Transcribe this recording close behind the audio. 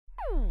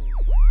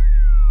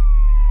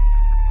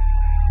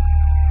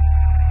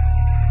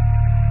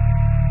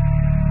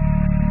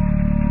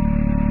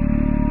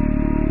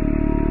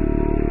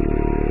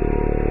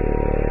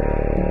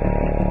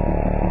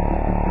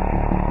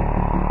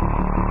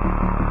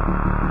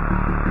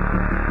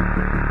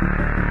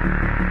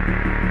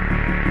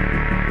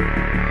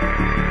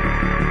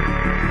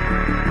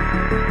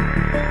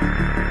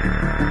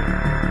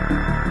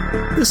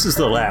This is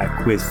The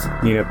Lack with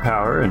Nina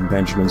Power and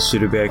Benjamin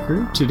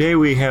Studebaker. Today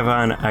we have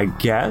on a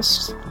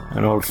guest,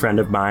 an old friend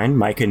of mine,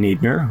 Micah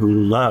Needner, who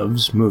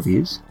loves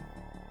movies.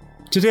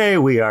 Today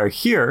we are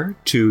here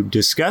to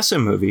discuss a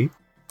movie.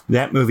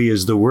 That movie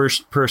is The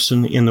Worst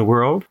Person in the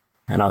World,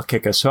 and I'll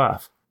kick us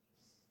off.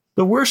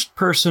 The Worst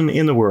Person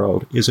in the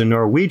World is a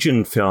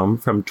Norwegian film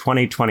from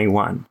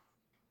 2021.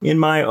 In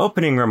my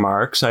opening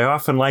remarks, I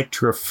often like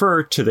to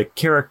refer to the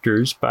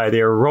characters by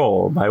their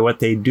role, by what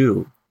they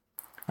do.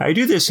 I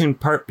do this in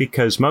part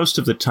because most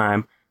of the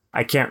time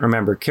I can't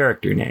remember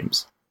character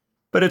names.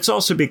 But it's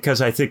also because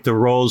I think the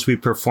roles we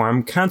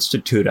perform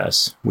constitute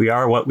us. We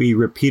are what we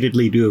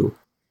repeatedly do.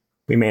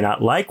 We may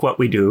not like what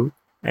we do,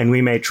 and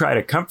we may try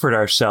to comfort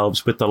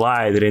ourselves with the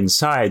lie that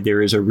inside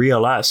there is a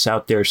real us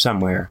out there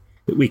somewhere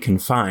that we can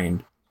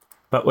find.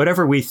 But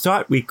whatever we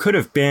thought we could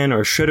have been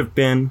or should have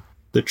been,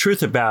 the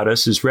truth about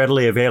us is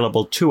readily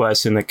available to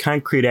us in the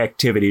concrete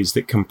activities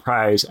that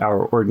comprise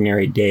our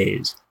ordinary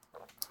days.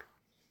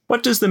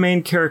 What does the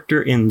main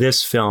character in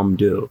this film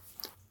do?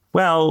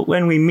 Well,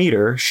 when we meet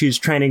her, she's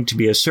training to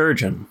be a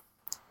surgeon.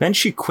 Then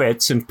she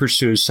quits and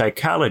pursues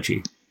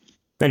psychology.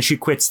 Then she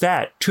quits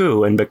that,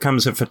 too, and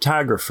becomes a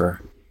photographer.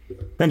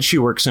 Then she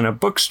works in a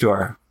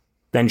bookstore.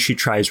 Then she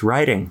tries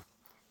writing.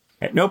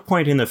 At no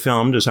point in the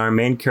film does our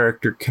main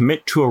character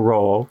commit to a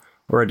role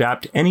or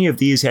adopt any of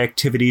these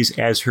activities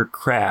as her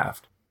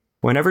craft.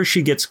 Whenever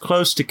she gets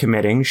close to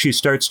committing, she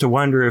starts to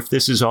wonder if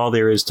this is all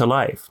there is to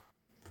life.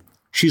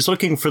 She's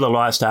looking for the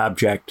lost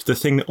object, the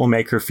thing that will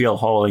make her feel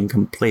whole and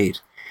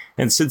complete.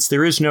 And since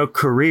there is no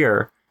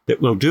career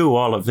that will do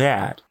all of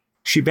that,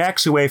 she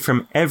backs away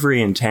from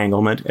every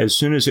entanglement as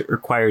soon as it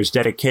requires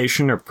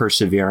dedication or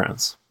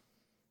perseverance.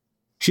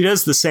 She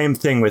does the same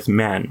thing with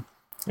men.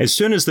 As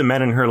soon as the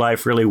men in her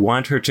life really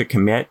want her to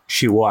commit,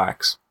 she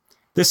walks.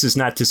 This is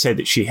not to say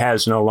that she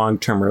has no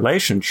long-term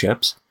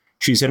relationships.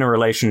 She's in a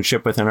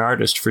relationship with an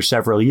artist for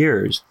several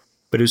years.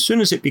 But as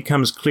soon as it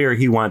becomes clear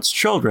he wants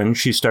children,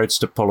 she starts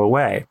to pull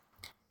away.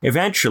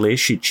 Eventually,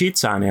 she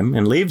cheats on him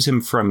and leaves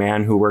him for a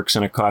man who works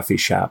in a coffee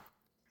shop.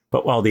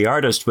 But while the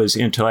artist was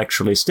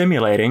intellectually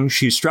stimulating,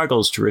 she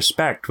struggles to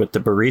respect what the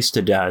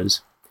barista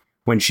does.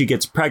 When she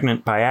gets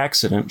pregnant by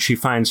accident, she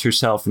finds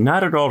herself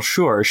not at all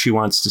sure she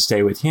wants to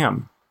stay with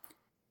him.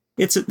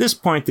 It's at this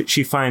point that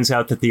she finds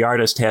out that the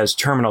artist has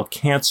terminal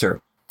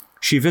cancer.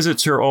 She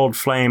visits her old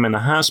flame in the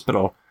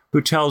hospital, who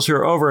tells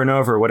her over and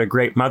over what a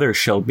great mother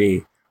she'll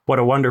be, what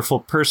a wonderful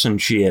person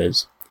she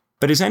is.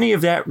 But is any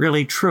of that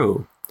really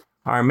true?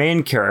 Our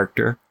main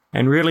character,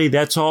 and really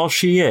that's all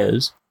she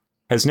is,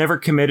 has never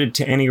committed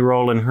to any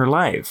role in her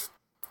life.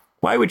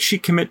 Why would she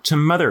commit to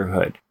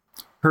motherhood?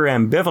 Her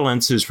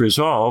ambivalence is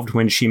resolved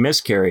when she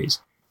miscarries,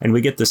 and we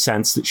get the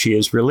sense that she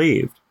is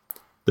relieved.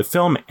 The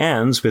film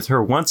ends with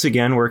her once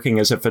again working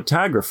as a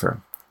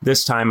photographer,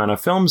 this time on a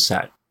film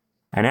set.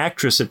 An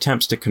actress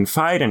attempts to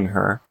confide in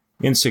her,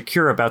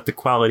 insecure about the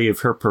quality of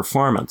her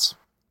performance.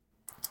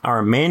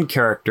 Our main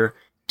character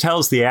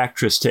tells the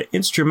actress to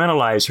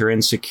instrumentalize her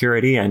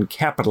insecurity and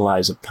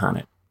capitalize upon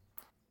it.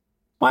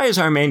 Why is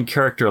our main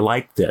character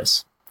like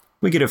this?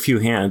 We get a few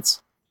hints.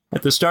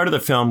 At the start of the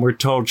film, we're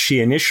told she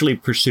initially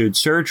pursued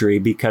surgery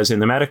because in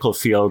the medical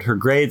field, her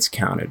grades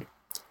counted.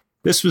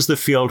 This was the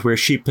field where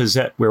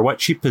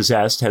what she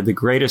possessed had the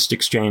greatest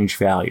exchange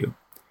value.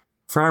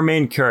 For our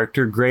main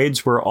character,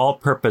 grades were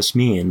all-purpose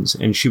means,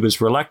 and she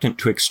was reluctant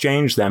to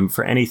exchange them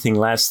for anything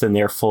less than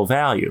their full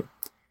value.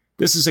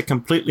 This is a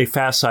completely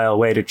facile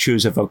way to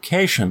choose a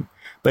vocation,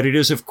 but it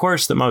is, of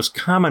course, the most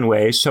common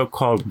way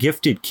so-called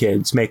gifted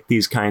kids make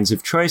these kinds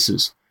of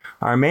choices.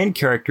 Our main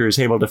character is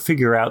able to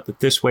figure out that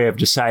this way of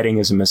deciding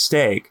is a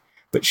mistake,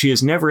 but she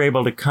is never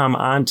able to come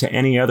on to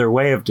any other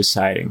way of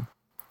deciding.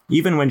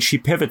 Even when she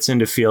pivots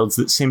into fields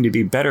that seem to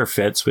be better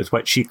fits with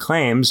what she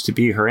claims to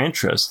be her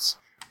interests,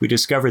 we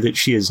discover that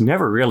she is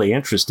never really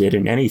interested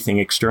in anything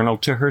external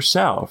to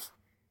herself.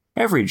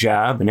 Every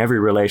job and every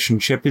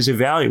relationship is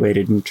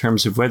evaluated in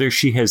terms of whether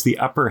she has the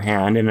upper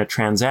hand in a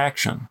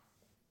transaction.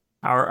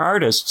 Our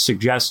artist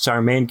suggests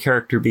our main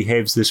character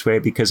behaves this way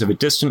because of a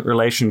distant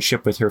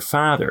relationship with her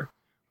father.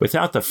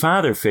 Without the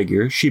father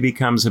figure, she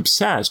becomes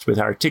obsessed with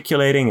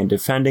articulating and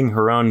defending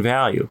her own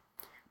value.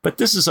 But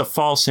this is a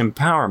false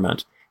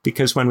empowerment,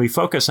 because when we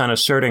focus on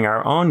asserting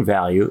our own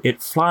value,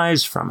 it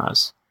flies from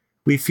us.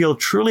 We feel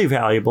truly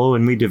valuable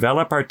when we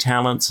develop our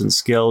talents and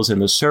skills in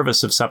the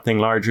service of something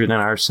larger than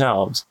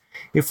ourselves.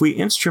 If we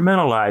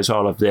instrumentalize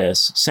all of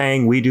this,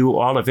 saying we do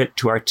all of it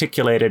to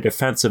articulate a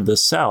defense of the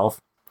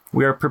self,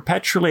 we are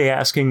perpetually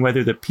asking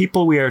whether the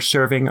people we are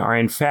serving are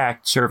in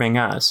fact serving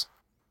us.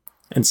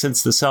 And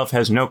since the self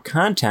has no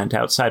content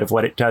outside of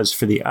what it does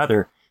for the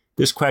other,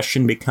 this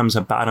question becomes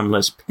a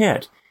bottomless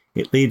pit.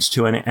 It leads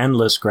to an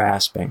endless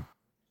grasping.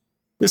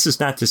 This is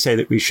not to say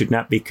that we should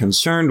not be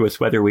concerned with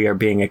whether we are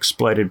being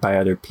exploited by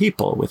other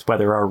people, with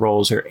whether our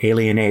roles are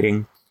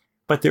alienating.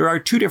 But there are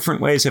two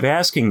different ways of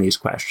asking these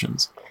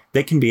questions.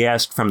 They can be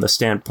asked from the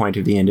standpoint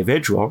of the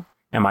individual,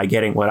 am I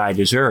getting what I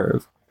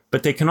deserve?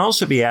 But they can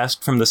also be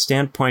asked from the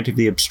standpoint of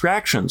the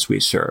abstractions we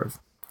serve.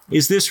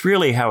 Is this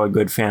really how a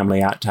good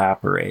family ought to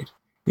operate?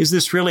 Is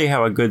this really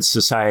how a good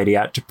society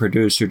ought to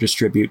produce or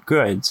distribute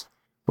goods?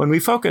 When we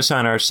focus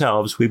on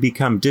ourselves, we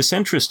become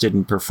disinterested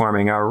in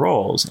performing our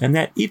roles, and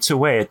that eats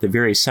away at the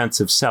very sense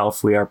of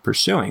self we are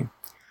pursuing.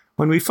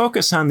 When we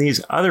focus on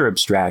these other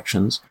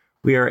abstractions,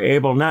 we are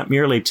able not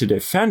merely to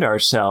defend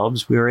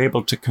ourselves, we are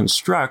able to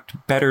construct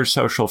better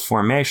social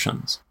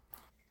formations.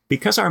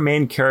 Because our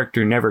main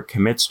character never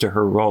commits to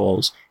her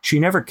roles, she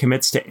never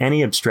commits to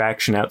any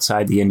abstraction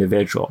outside the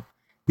individual.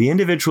 The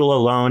individual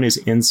alone is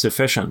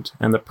insufficient,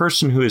 and the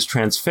person who is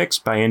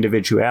transfixed by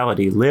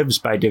individuality lives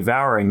by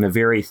devouring the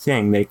very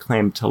thing they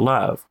claim to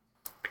love.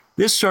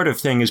 This sort of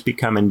thing has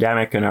become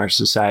endemic in our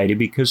society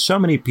because so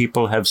many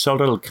people have so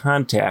little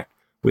contact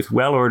with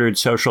well-ordered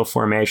social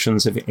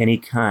formations of any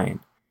kind.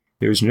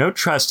 There is no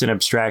trust in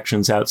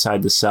abstractions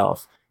outside the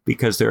self,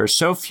 because there are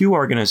so few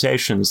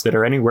organizations that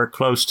are anywhere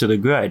close to the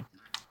good.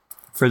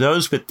 For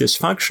those with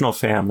dysfunctional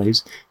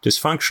families,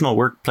 dysfunctional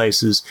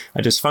workplaces,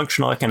 a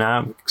dysfunctional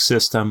economic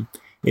system,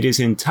 it is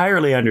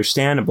entirely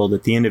understandable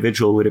that the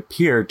individual would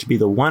appear to be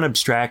the one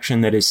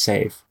abstraction that is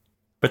safe.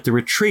 But the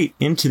retreat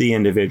into the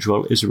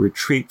individual is a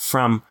retreat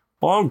from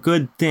all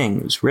good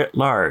things writ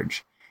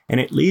large, and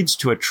it leads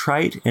to a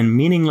trite and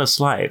meaningless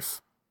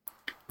life.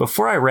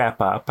 Before I wrap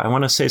up, I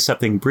want to say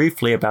something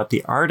briefly about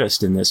the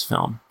artist in this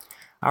film.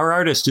 Our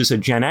artist is a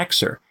Gen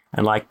Xer,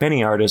 and like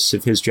many artists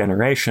of his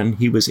generation,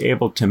 he was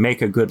able to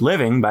make a good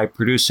living by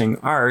producing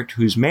art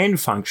whose main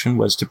function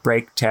was to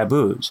break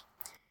taboos.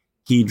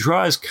 He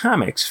draws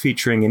comics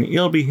featuring an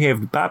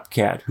ill-behaved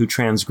bobcat who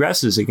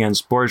transgresses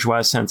against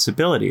bourgeois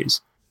sensibilities.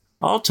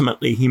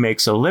 Ultimately, he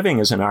makes a living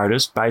as an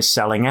artist by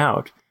selling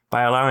out,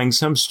 by allowing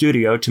some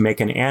studio to make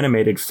an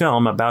animated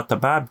film about the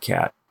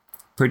bobcat.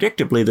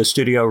 Predictably, the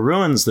studio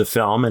ruins the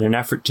film in an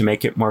effort to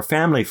make it more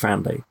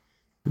family-friendly.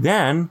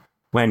 Then,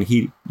 when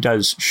he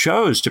does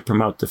shows to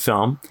promote the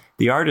film,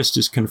 the artist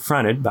is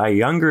confronted by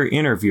younger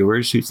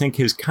interviewers who think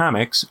his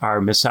comics are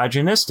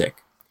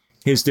misogynistic.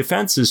 His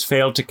defenses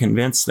fail to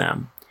convince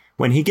them.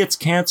 When he gets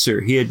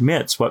cancer, he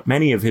admits what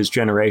many of his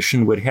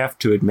generation would have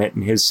to admit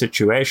in his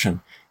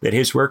situation, that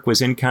his work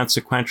was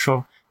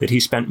inconsequential, that he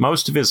spent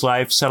most of his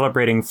life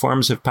celebrating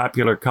forms of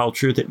popular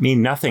culture that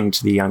mean nothing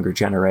to the younger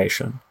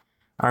generation.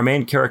 Our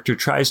main character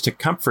tries to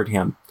comfort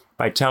him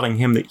by telling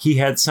him that he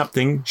had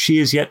something she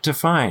is yet to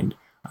find,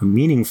 a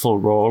meaningful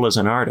role as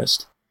an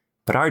artist.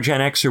 But our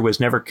Gen Xer was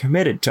never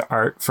committed to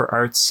art for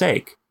art's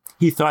sake.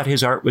 He thought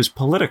his art was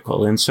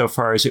political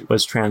insofar as it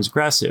was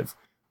transgressive.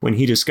 When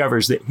he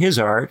discovers that his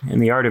art,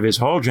 and the art of his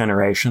whole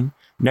generation,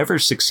 never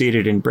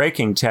succeeded in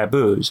breaking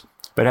taboos,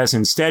 but has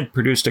instead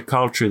produced a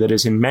culture that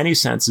is in many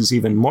senses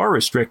even more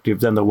restrictive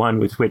than the one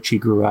with which he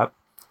grew up,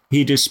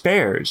 he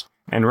despairs,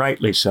 and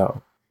rightly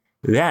so.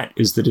 That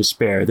is the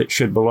despair that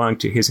should belong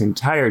to his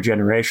entire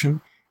generation,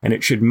 and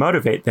it should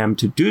motivate them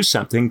to do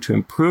something to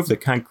improve the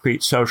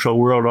concrete social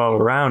world all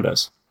around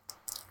us.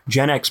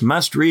 Gen X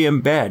must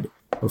re-embed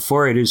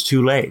before it is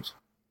too late.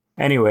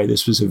 Anyway,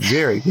 this was a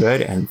very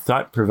good and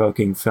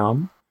thought-provoking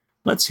film.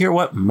 Let's hear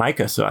what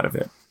Micah thought of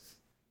it.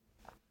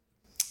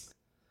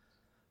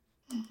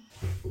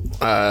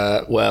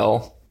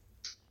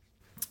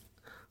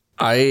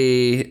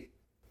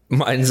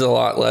 Mine's a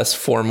lot less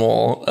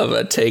formal of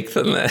a take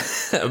than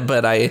that,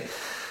 but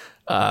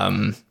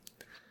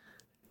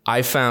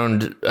I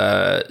found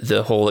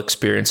the whole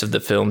experience of the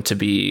film to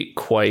be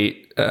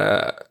quite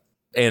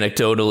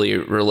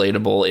anecdotally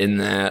relatable in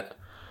that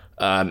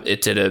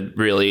it did a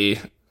really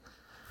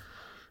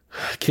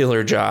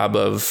killer job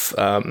of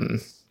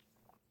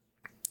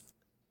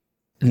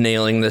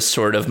nailing this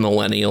sort of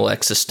millennial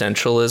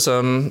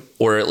existentialism,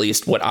 or at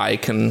least what I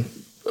can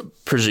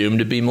presume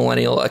to be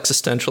millennial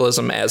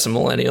existentialism as a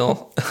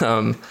millennial.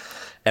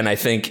 And I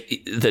think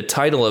the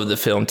title of the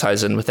film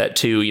ties in with that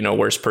too, you know,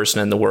 worst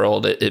person in the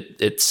world.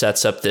 It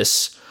sets up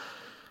this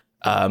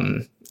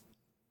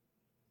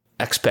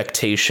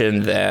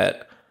expectation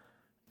that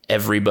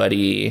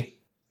everybody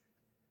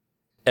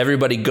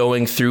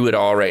going through it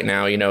all right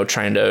now, you know,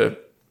 trying to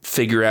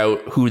figure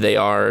out who they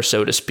are,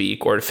 so to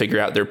speak, or to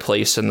figure out their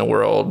place in the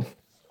world,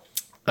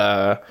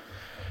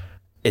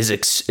 is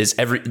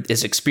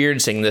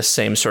experiencing this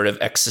same sort of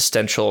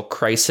existential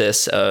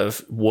crisis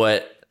of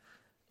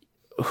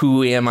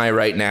who am I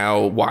right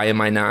now? Why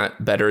am I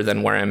not better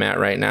than where I'm at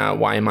right now?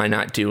 Why am I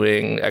not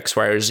doing X,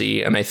 Y, or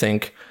Z? And I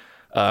think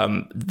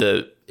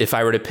if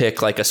I were to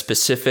pick like a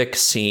specific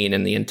scene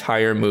in the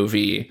entire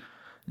movie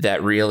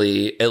that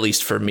really, at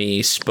least for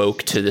me,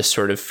 spoke to this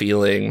sort of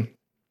feeling,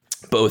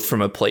 both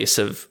from a place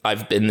of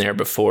I've been there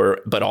before,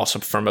 but also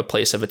from a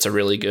place of it's a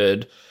really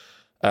good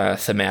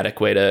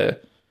thematic way to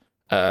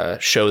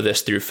show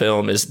this through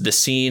film, is the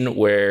scene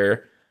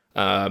where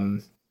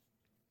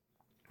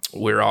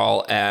we're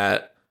all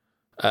at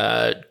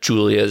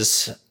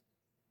Julia's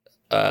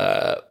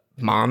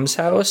mom's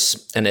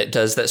house, and it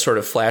does that sort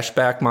of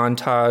flashback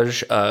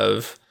montage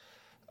of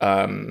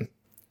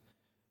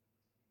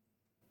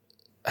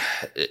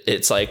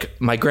it's like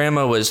my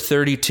grandma was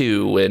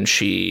 32 when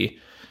she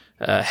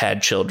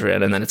had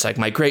children, and then it's like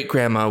my great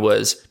grandma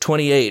was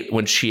 28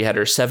 when she had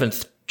her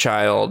seventh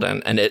child,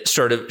 and it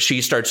sort of,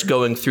 she starts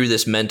going through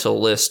this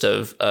mental list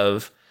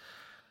of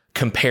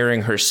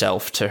comparing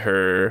herself to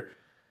her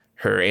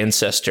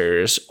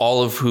ancestors,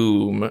 all of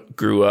whom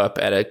grew up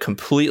at a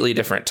completely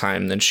different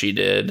time than she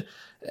did,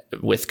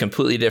 with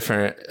completely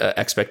different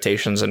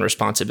expectations and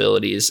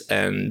responsibilities,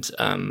 and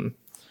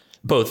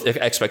both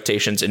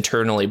expectations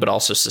internally, but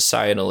also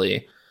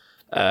societally.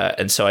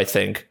 And so I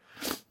think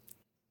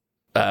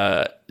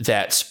that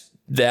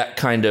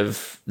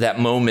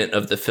moment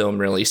of the film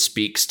really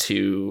speaks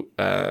to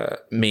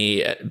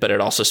me, but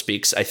it also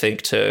speaks, I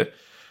think, to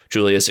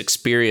Julia's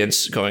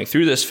experience going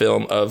through this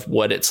film of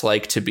what it's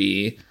like to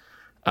be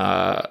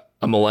a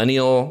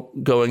millennial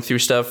going through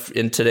stuff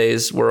in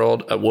today's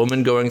world, a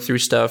woman going through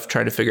stuff,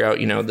 trying to figure out,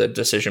 the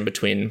decision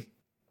between,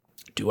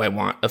 do I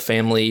want a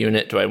family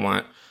unit? Do I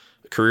want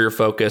career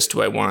focus?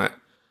 Do I want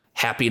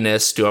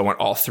happiness? Do I want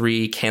all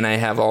three? Can I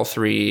have all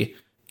three?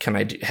 Can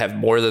I have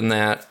more than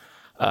that?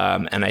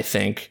 And I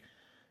think,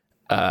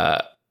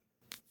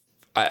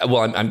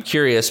 I'm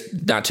curious,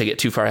 not to get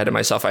too far ahead of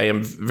myself. I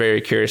am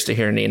very curious to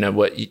hear, Nina,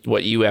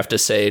 what you have to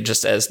say,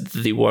 just as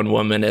the one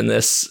woman in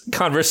this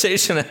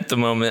conversation at the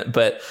moment.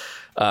 But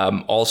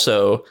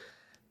also,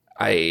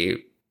 I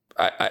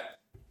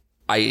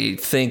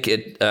think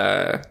it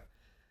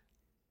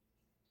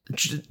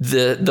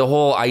the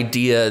whole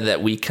idea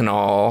that we can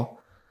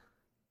all,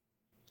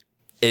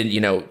 in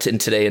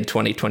today in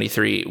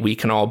 2023, we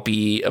can all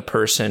be a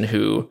person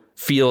who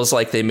feels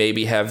like they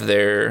maybe have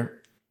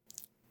their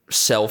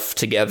self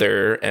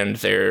together and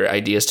their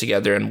ideas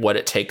together and what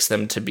it takes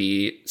them to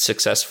be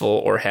successful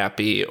or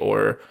happy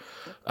or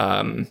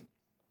on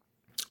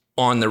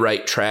the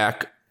right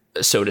track,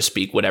 so to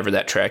speak, whatever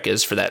that track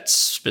is for that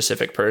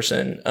specific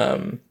person.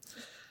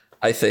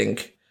 I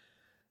think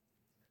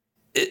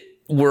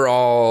we're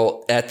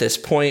all at this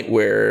point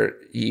where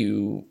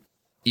you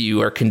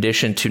are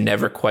conditioned to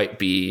never quite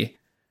be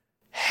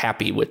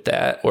happy with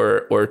that,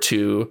 or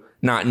to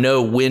not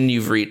know when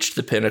you've reached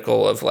the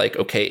pinnacle of like,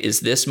 okay,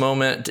 is this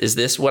moment, is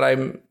this what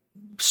I'm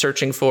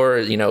searching for?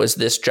 Is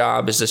this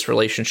job, is this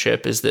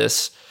relationship, is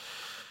this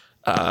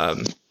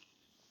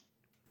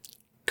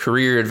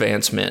career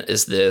advancement,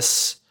 is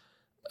this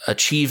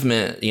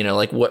achievement?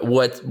 Like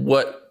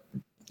what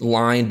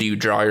line do you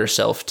draw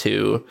yourself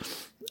to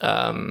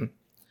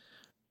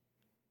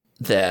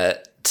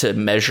that to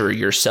measure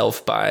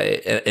yourself by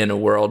in a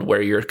world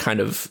where you're kind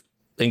of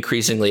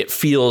increasingly, it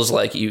feels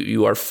like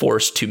you are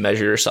forced to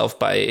measure yourself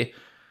by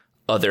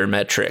other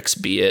metrics,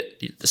 be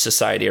it the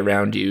society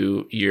around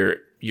you,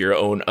 your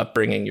own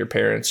upbringing, your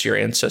parents, your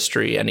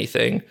ancestry,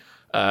 anything.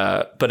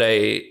 But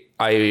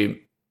I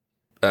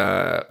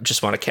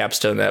just want to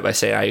capstone that by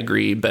saying I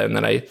agree, Ben,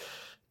 that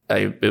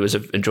it was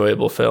an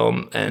enjoyable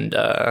film, and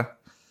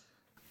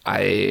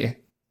I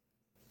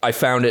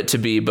found it to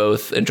be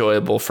both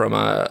enjoyable from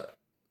a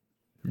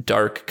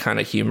dark kind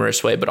of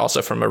humorous way, but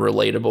also from a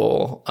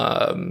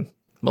relatable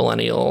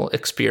millennial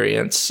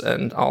experience.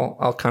 And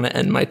I'll kind of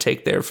end my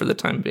take there for the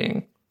time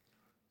being.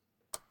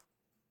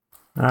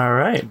 All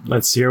right,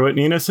 let's hear what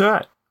Nina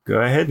thought.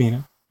 Go ahead,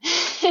 Nina.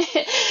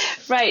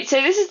 Right,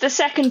 so this is the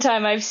second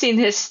time I've seen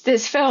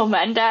this film,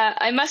 and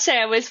I must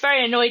say I was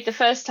very annoyed the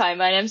first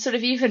time, and I'm sort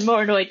of even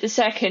more annoyed the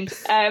second.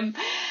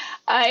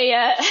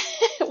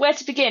 Where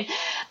to begin?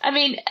 I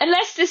mean,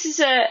 unless this is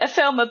a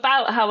film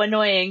about how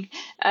annoying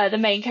the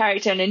main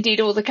character, and indeed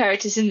all the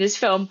characters in this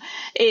film,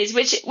 is,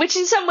 which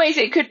in some ways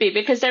it could be,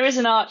 because there is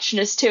an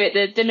archness to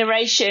it. The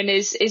narration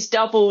is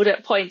doubled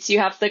at points. You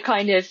have the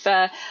kind of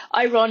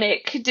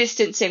ironic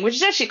distancing, which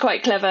is actually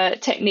quite clever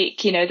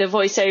technique. The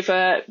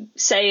voiceover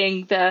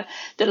saying the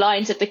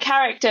lines of the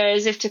character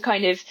as if to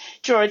kind of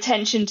draw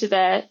attention to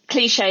their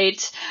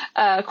cliched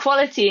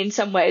quality in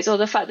some ways, or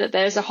the fact that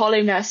there's a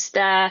hollowness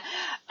there.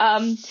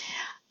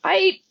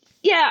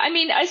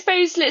 I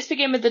suppose let's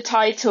begin with the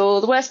title,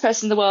 The Worst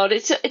Person in the World.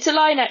 It's a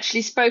line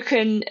actually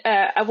spoken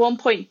at one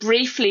point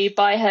briefly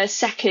by her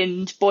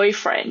second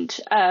boyfriend.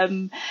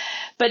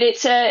 But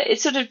it's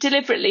sort of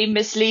deliberately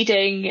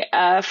misleading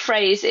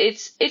phrase.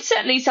 It's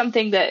certainly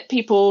something that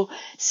people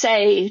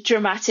say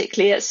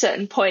dramatically at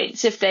certain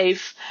points if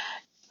they've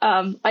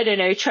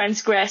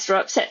transgressed or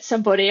upset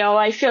somebody. Oh,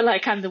 I feel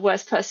like I'm the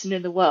worst person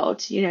in the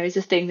world, is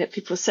a thing that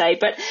people say.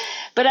 But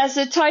as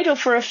a title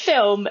for a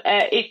film,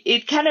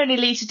 it can only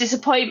lead to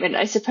disappointment,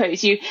 I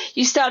suppose. You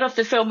start off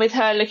the film with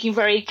her looking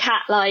very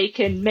cat-like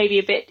and maybe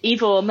a bit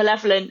evil or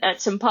malevolent at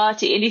some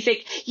party, and you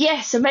think,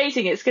 yes,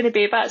 amazing, it's going to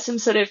be about some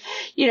sort of,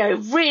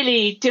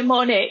 really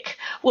demonic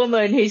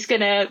woman who's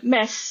going to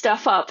mess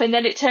stuff up. And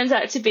then it turns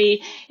out to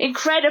be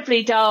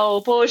incredibly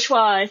dull,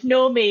 bourgeois,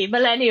 normie,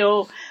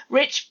 millennial,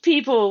 rich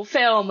people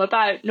film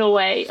about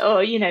Norway,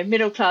 or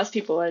middle class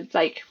people, or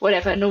like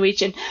whatever,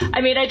 Norwegian.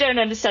 I mean, I don't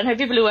understand how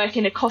people who work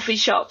in a coffee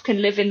shop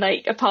can live in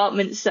like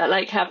apartments that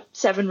like have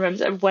 7 rooms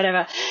or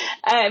whatever.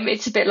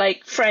 It's a bit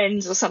like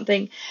Friends or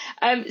something.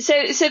 So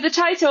the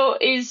title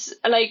is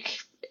like,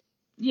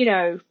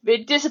 a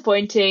bit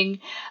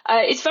disappointing.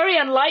 It's very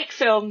unlike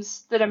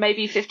films that are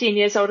maybe 15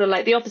 years older,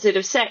 like The Opposite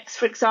of Sex,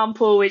 for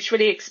example, which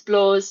really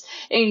explores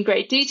in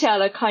great detail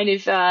a kind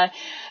of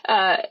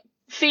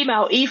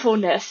female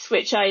evilness,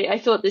 which I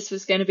thought this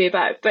was going to be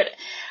about. But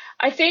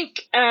I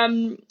think,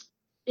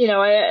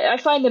 I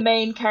find the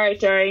main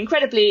character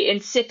incredibly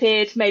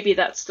insipid. Maybe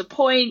that's the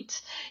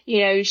point.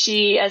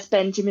 She, as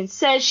Benjamin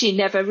says, she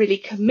never really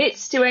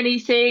commits to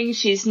anything.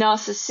 She's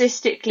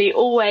narcissistically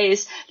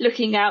always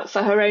looking out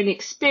for her own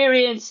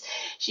experience.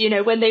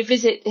 When they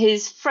visit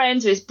his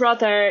friends or his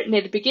brother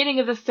near the beginning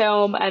of the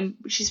film, and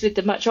she's with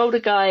the much older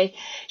guy,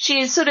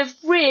 she is sort of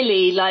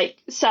really like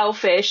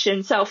selfish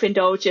and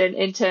self-indulgent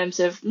in terms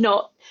of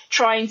not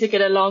trying to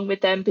get along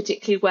with them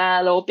particularly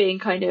well, or being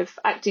kind of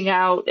acting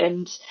out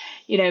and,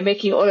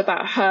 making it all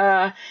about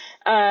her.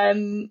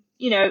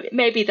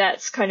 Maybe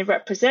that's kind of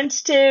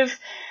representative.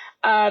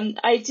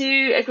 I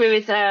do agree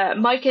with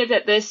Micah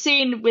that the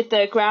scene with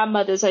the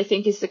grandmothers, I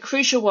think, is the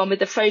crucial one, with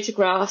the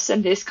photographs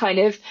and this kind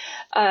of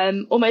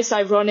almost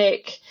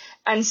ironic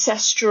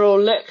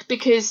ancestral look,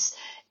 because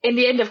in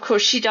the end, of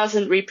course, she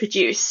doesn't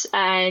reproduce.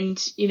 And,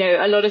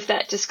 a lot of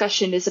that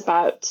discussion is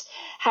about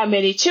how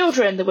many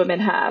children the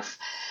women have.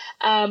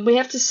 We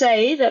have to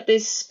say that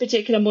this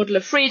particular model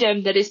of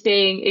freedom that is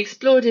being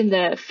explored in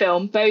the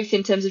film, both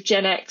in terms of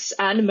Gen X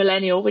and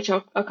millennial, which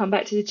I'll come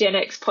back to the Gen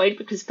X point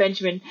because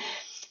Benjamin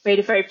made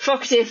a very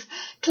provocative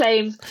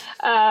claim,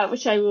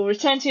 which I will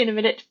return to in a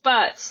minute.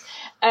 But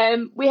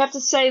we have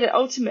to say that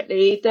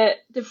ultimately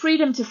the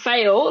freedom to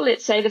fail,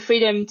 let's say the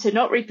freedom to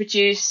not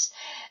reproduce,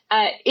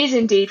 is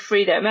indeed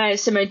freedom.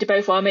 Simone de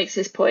Beauvoir makes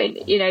this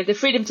point. The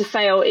freedom to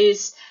fail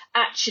is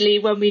actually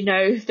when we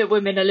know that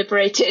women are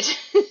liberated.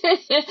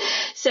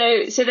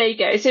 So there you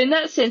go. So in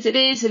that sense, it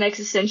is an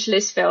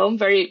existentialist film,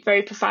 very,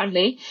 very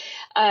profoundly.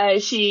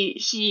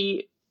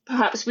 She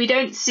perhaps, we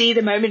don't see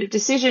the moment of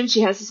decision.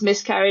 She has this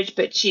miscarriage,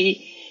 but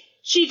she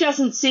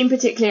doesn't seem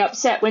particularly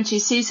upset when she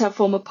sees her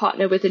former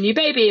partner with a new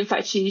baby. In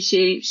fact, she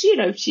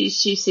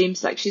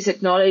seems like she's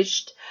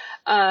acknowledged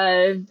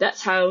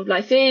that's how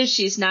life is.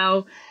 She's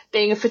now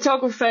being a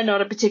photographer,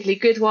 not a particularly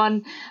good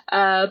one,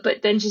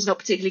 but then she's not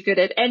particularly good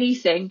at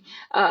anything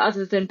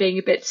other than being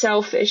a bit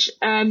selfish.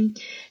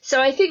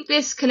 So I think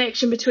this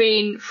connection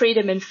between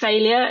freedom and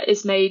failure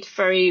is made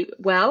very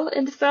well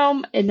in the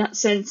film. In that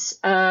sense,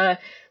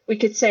 we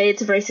could say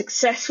it's a very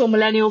successful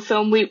millennial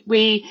film.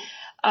 We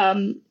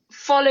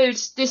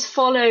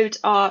followed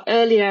our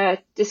earlier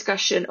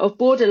discussion of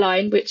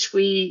Borderline, which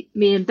me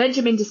and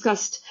Benjamin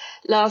discussed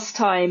last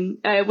time,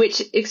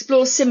 which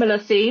explores similar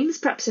themes,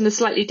 perhaps in a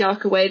slightly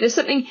darker way. There's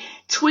something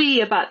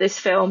twee about this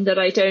film that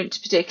I don't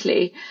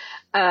particularly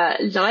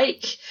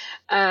like.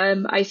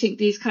 I think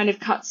these kind of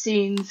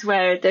cutscenes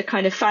where the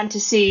kind of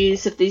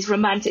fantasies of these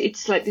romantic,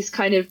 it's like this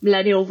kind of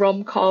millennial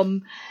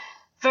rom-com,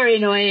 very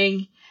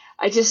annoying.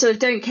 I just sort of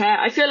don't care.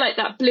 I feel like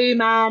that blue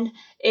man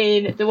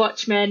in The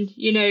Watchmen,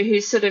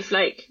 who's sort of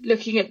like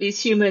looking at these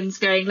humans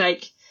going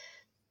like,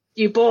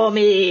 you bore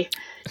me.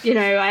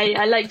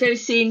 I like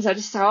those scenes. I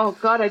just, oh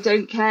God, I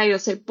don't care. You're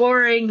so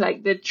boring.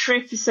 Like the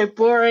trip is so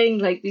boring.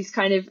 Like these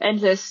kind of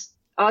endless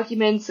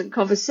arguments and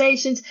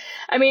conversations.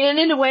 I mean, and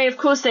in a way, of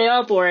course, they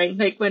are boring.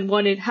 Like when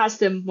one has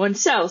them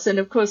oneself. And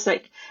of course,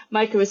 like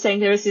Micah was saying,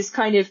 there is this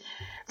kind of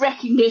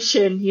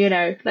recognition,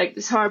 like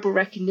this horrible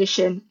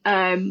recognition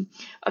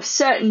of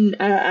certain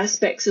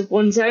aspects of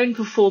one's own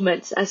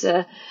performance as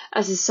a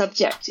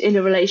subject in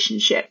a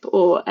relationship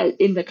or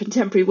in the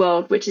contemporary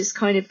world, which is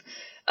kind of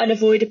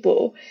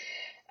unavoidable.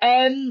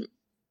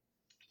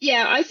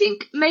 I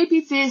think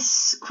maybe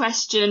this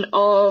question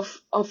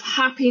of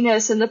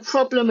happiness and the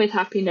problem with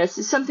happiness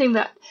is something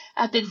that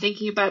I've been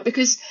thinking about,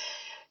 because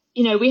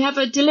we have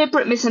a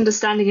deliberate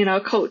misunderstanding in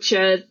our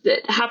culture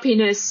that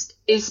happiness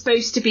is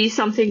supposed to be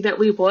something that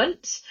we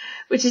want,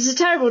 which is a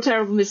terrible,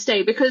 terrible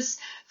mistake, because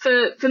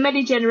for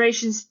many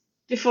generations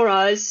before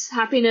us,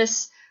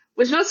 happiness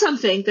was not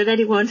something that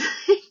anyone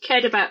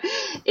cared about.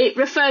 It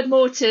referred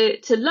more to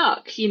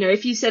luck.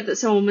 If you said that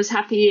someone was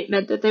happy, it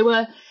meant that they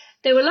were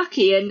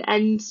lucky,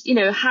 and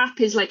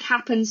hap is like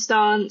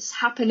happenstance,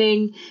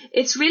 happening.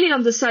 It's really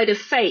on the side of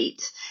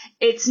fate.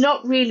 It's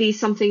not really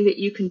something that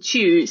you can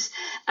choose.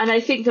 And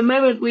I think the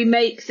moment we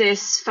make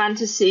this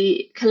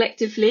fantasy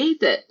collectively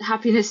that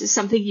happiness is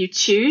something you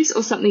choose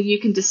or something you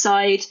can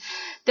decide,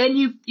 then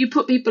you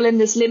put people in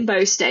this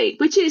limbo state,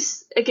 which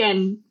is,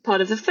 again,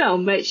 part of the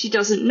film, right? She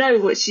doesn't know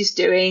what she's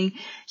doing.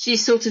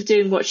 She's sort of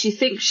doing what she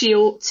thinks she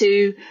ought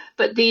to,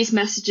 but these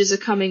messages are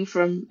coming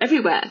from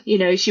everywhere.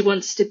 She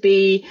wants to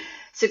be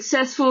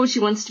successful, she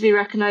wants to be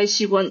recognized,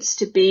 she wants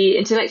to be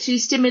intellectually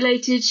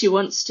stimulated, she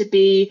wants to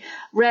be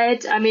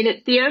read. I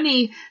mean, the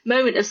only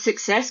moment of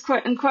success,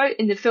 quote unquote,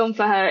 in the film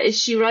for her is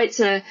she writes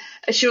a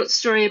short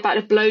story about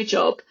a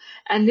blowjob,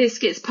 and this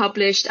gets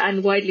published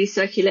and widely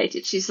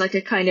circulated. She's like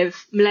a kind of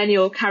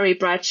millennial Carrie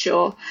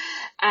Bradshaw,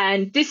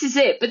 and this is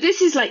it. But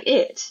this is like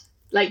it.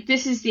 Like,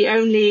 this is the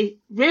only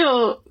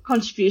real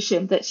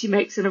contribution that she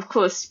makes. And of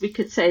course, we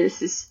could say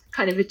this is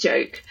kind of a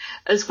joke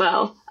as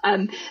well.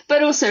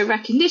 But also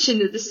recognition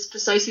that this is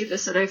precisely the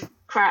sort of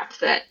crap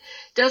that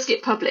does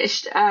get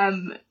published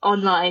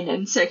online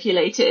and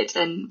circulated.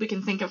 And we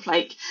can think of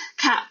like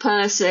Cat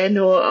Person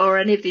or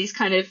any of these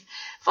kind of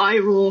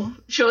viral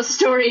short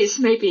stories,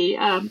 maybe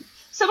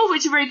some of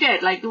which are very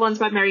good, like the ones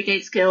by Mary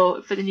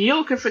Gateskill for the New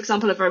Yorker, for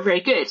example, are very,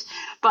 very good.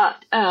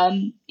 But,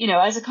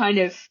 as a kind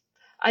of,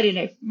 I don't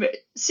know,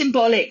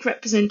 symbolic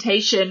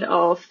representation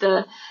of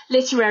the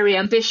literary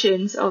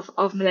ambitions of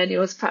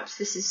millennials, perhaps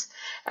this is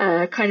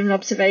kind of an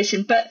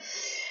observation. But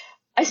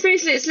I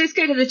suppose let's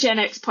go to the Gen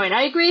X point.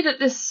 I agree that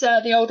this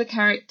the older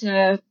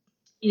character,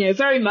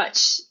 very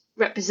much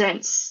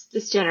represents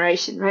this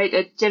generation, right?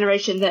 A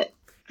generation that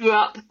grew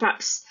up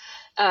perhaps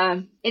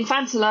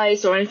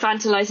infantilized or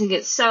infantilizing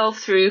itself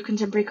through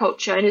contemporary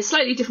culture in a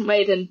slightly different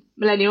way than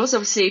millennials,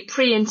 obviously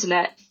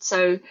pre-internet.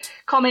 So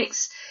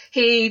comics,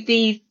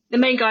 the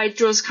main guy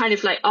draws kind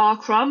of like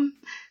R-Crumb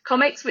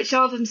comics, which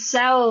are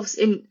themselves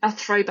in a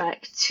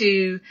throwback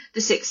to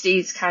the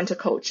 60s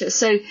counterculture.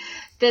 So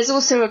there's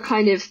also a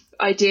kind of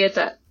idea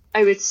that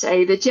I would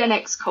say the Gen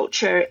X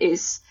culture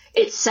is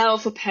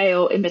itself a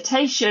pale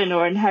imitation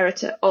or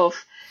inheritor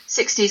of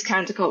 60s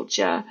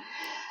counterculture,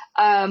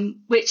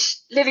 which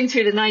living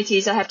through the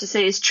 90s, I have to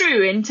say, is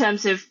true in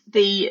terms of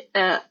the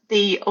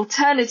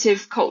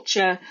alternative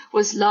culture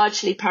was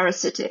largely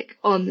parasitic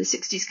on the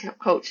 60s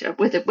culture,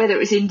 whether it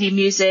was indie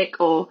music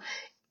or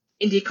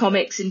indie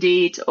comics,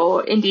 indeed,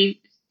 or indie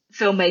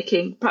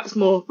filmmaking, perhaps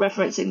more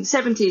referencing the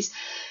 70s.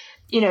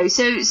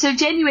 So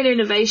genuine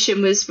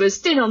innovation was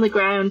thin on the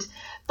ground,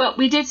 but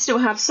we did still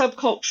have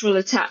subcultural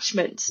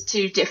attachment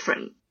to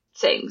different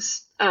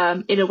things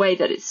in a way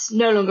that it's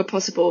no longer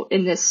possible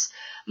in this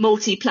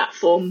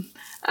multi-platform,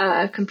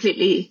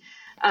 completely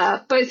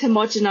both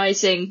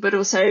homogenizing but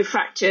also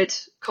fractured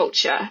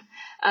culture.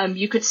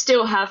 You could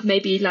still have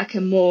maybe like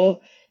a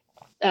more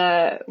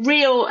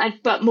real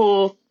but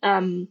more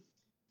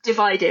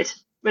divided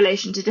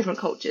relation to different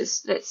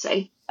cultures, let's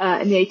say,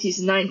 in the 80s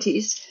and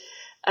 90s.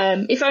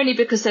 If only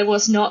because there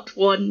was not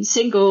one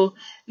single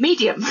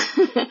medium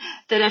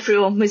that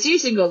everyone was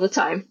using all the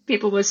time.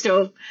 People were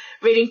still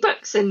reading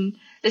books and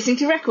listening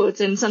to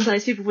records, and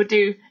sometimes people would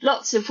do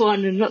lots of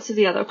one and lots of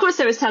the other. Of course,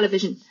 there was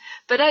television,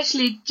 but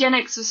actually Gen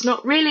X was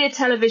not really a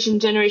television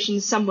generation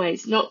in some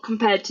ways, not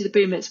compared to the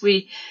boomers.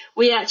 We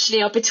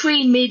actually are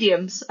between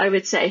mediums, I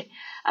would say,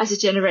 as a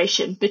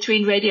generation,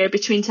 between radio,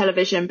 between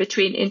television,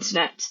 between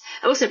internet,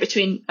 also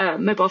between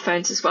mobile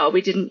phones as well.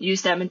 We didn't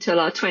use them until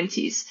our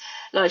 20s,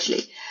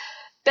 largely.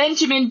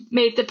 Benjamin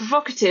made the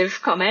provocative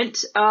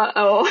comment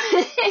or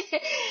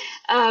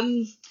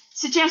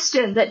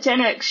suggestion that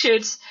Gen X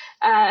should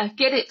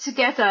get it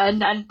together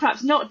and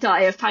perhaps not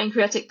die of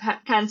pancreatic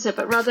cancer,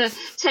 but rather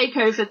take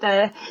over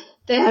their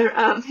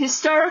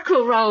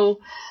historical role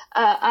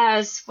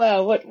as,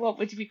 well, what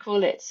would we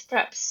call it?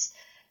 Perhaps,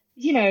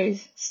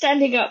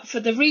 standing up for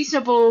the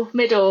reasonable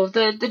middle,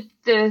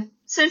 the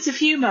sense of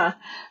humour,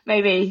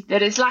 maybe,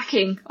 that is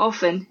lacking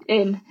often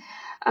in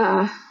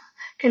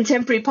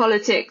contemporary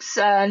politics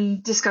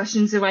and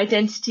discussions of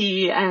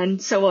identity and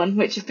so on,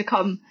 which have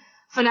become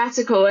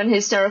fanatical and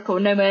hysterical,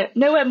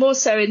 nowhere more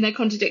so in their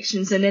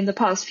contradictions than in the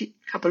past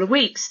couple of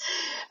weeks,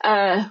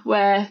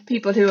 where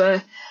people who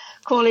are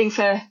calling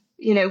for,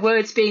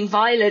 words being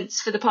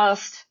violence for the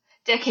past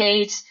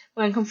decade,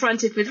 when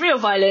confronted with real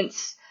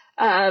violence,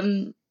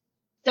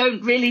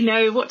 don't really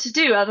know what to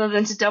do other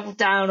than to double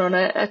down on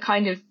a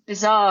kind of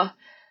bizarre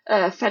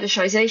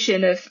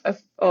fetishization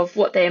of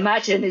what they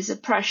imagine is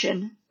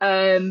oppression.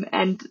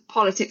 And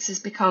politics has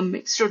become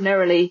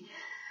extraordinarily,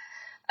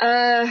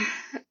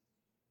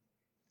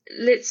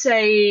 let's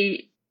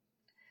say,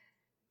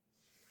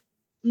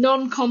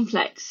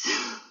 non-complex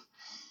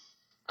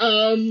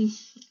in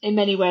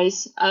many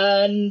ways.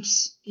 And,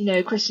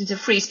 questions of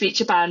free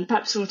speech abound.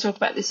 Perhaps we'll talk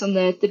about this on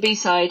the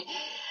B-side.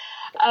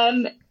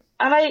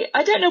 And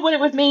I don't know what it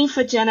would mean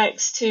for Gen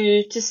X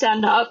to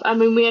stand up. I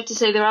mean, we have to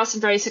say there are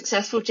some very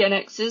successful Gen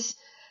Xers,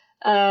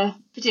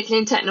 particularly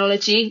in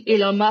technology.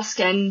 Elon Musk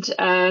and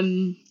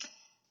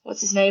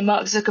what's his name,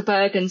 Mark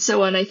Zuckerberg, and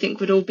so on, I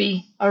think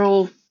are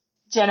all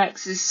Gen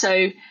Xers.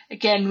 So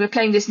again, we're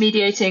playing this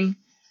mediating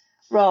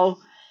role,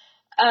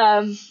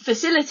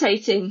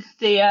 facilitating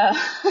the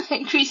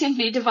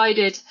increasingly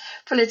divided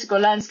political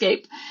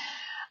landscape,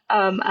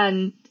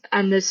 and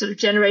the sort of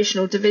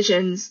generational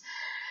divisions.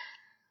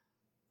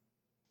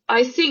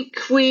 I think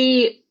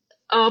we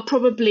are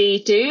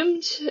probably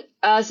doomed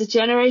as a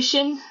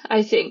generation.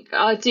 I think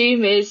our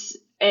doom is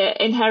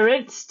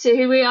inherent to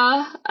who we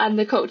are and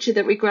the culture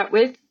that we grew up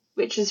with,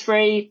 which was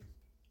very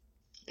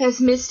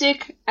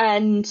pessimistic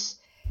and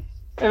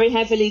very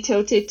heavily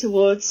tilted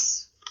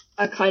towards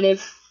a kind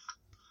of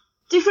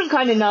different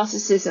kind of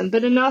narcissism,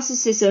 but a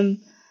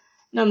narcissism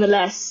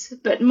nonetheless,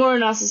 but more a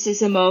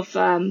narcissism of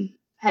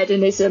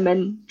hedonism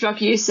and drug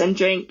use and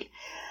drink,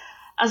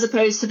 as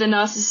opposed to the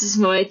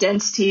narcissism of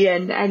identity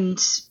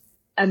and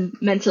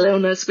mental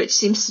illness, which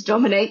seems to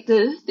dominate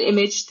the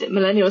image that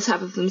millennials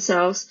have of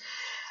themselves.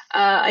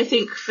 I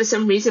think for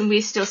some reason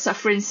we still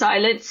suffer in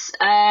silence,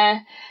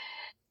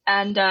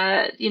 and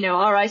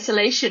our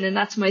isolation and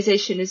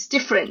atomization is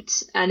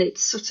different, and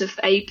it's sort of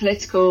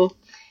apolitical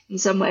in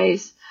some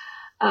ways.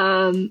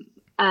 And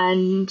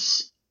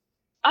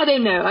I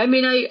don't know. I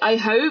mean, I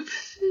hope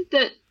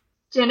that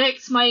Gen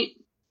X might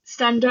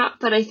stand up,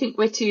 but I think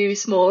we're too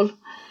small.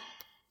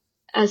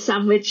 a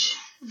sandwich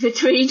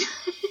between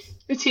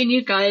between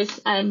you guys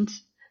and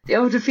the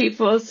older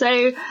people.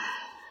 So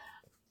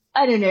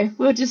I don't know.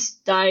 We'll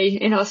just die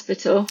in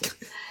hospital.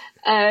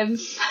 I'll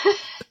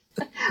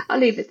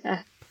leave it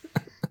there.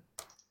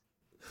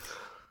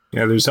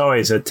 Yeah, there's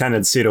always a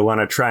tendency to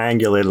want to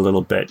triangulate a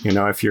little bit. You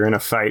know, if you're in a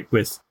fight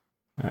with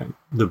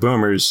the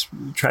boomers,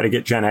 try to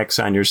get Gen X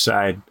on your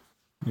side.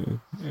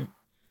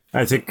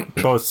 I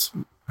think both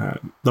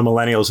the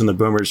millennials and the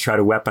boomers try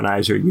to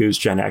weaponize or use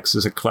Gen X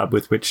as a club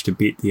with which to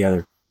beat the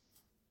other.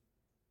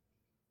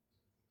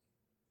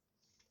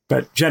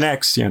 But Gen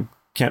X,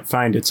 can't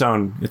find its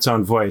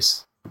own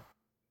voice.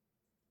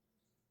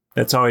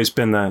 That's always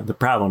been the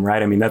problem,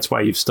 right? I mean, that's why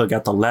you've still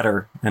got the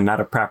letter and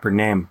not a proper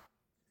name.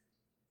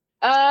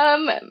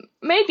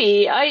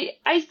 Maybe.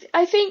 I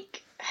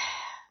think,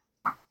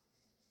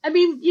 I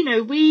mean,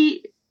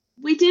 we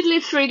did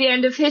live through the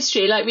end of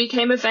history. Like, we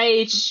came of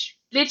age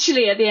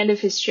literally at the end of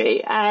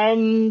history,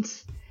 and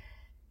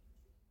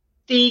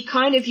the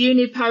kind of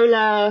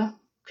unipolar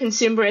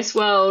consumerist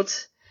world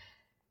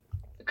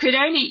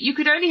you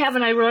could only have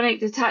an ironic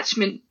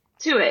detachment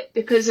to it,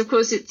 because of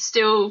course it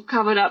still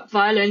covered up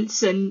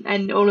violence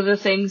and all of the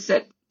things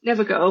that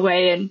never go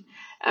away, and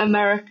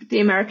the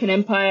American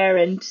Empire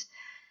and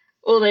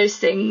all those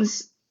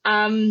things.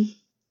 But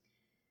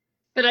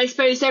I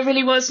suppose there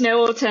really was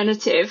no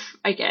alternative,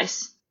 I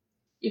guess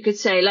you could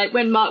say. Like,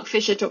 when Mark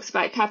Fisher talks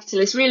about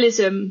capitalist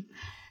realism,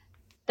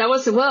 that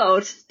was the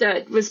world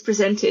that was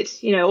presented.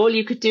 All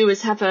you could do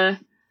was have try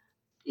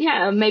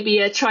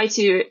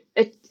to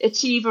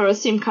achieve or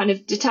assume kind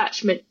of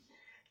detachment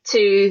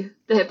to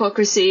the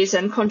hypocrisies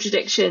and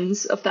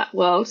contradictions of that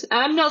world.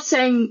 I'm not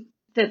saying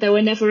that there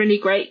were never any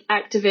great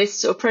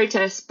activists or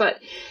protests, but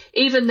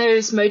even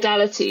those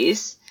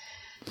modalities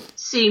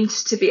seemed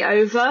to be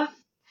over.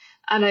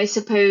 And I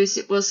suppose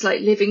it was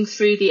like living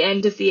through the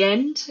end of the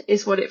end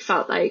is what it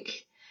felt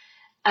like.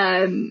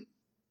 And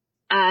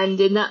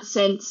in that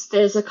sense,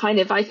 there's a kind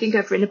of, I think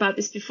I've written about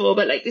this before,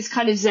 but like this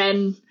kind of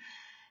Zen,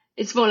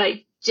 it's more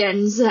like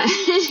Gen Z,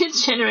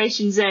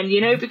 Generation Zen,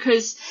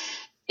 because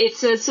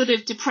it's a sort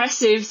of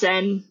depressive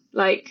Zen,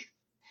 like,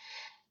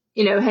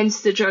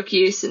 hence the drug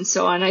use and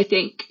so on, I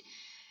think.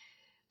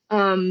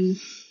 And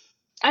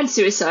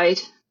suicide,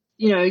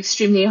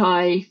 extremely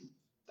high.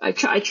 I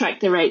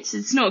track the rates.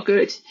 It's not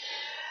good.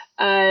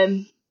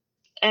 And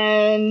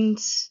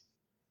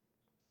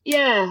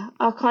yeah,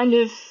 a kind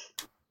of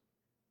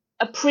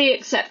a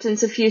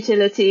pre-acceptance of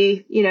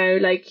futility,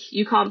 like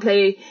you can't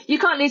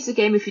lose the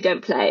game if you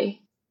don't play,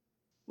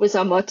 was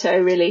our motto,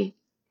 really.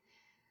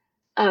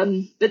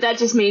 But that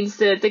just means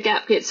that the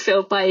gap gets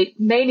filled by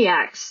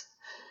maniacs.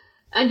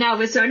 And now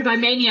we're surrounded by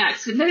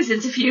maniacs with no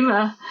sense of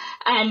humour.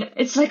 And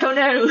it's like, oh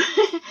no.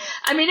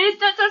 I mean,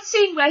 that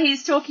scene where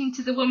he's talking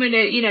to the woman,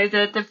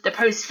 the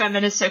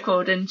post-feminist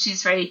so-called, and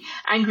she's very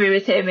angry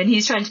with him, and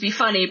he's trying to be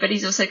funny, but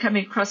he's also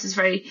coming across as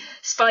very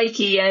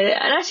spiky. And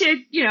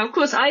actually, of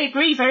course, I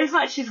agree very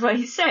much with what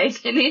he's saying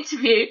in the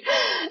interview,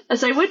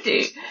 as I would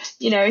do.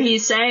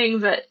 He's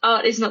saying that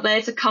art is not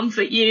there to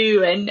comfort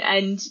you, and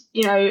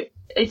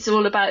it's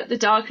all about the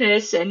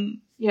darkness, and,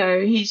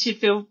 he should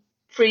feel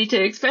free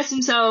to express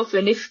himself,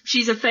 and if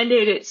she's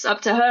offended, it's up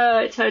to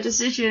her, it's her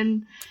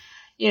decision,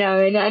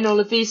 and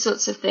all of these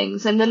sorts of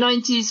things. And the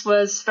 90s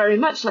was very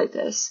much like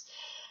this,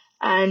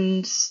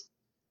 and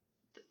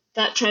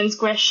that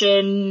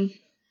transgression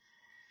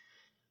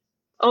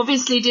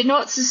obviously did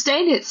not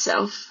sustain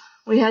itself.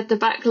 We had the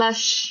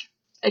backlash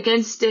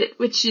against it,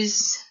 which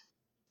is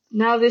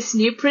now this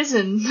new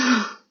prison.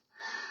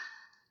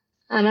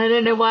 And I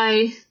don't know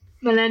why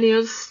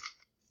millennials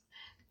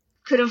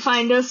couldn't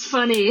find us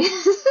funny.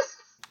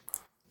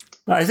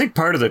 I think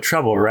part of the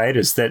trouble, right,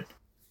 is that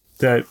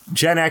the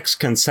Gen X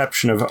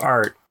conception of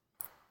art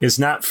is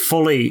not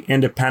fully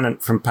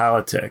independent from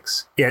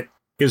politics. It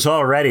is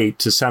already,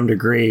 to some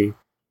degree,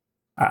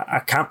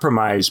 a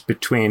compromise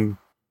between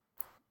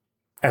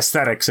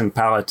aesthetics and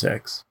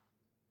politics,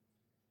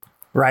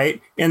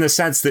 right? In the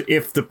sense that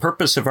if the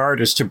purpose of art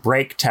is to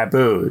break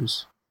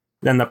taboos,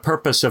 then the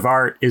purpose of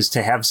art is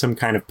to have some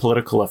kind of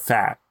political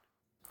effect.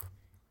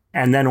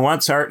 And then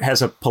once art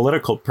has a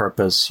political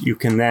purpose, you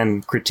can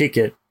then critique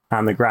it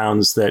on the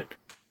grounds that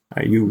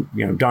you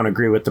don't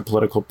agree with the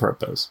political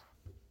purpose.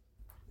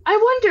 I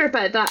wonder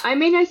about that. I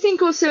mean, I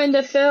think also in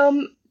the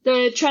film,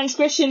 the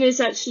transgression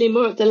is actually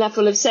more at the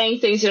level of saying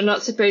things you're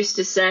not supposed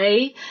to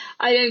say.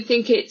 I don't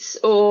think it's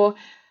or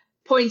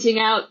pointing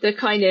out the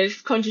kind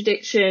of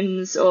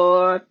contradictions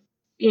or,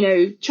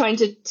 trying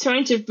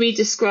to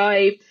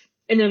re-describe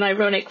in an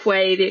ironic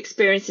way the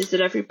experiences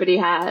that everybody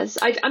has.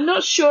 I'm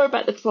not sure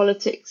about the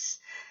politics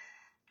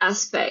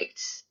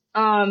aspect.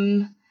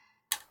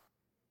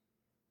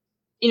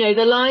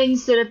 The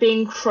lines that are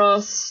being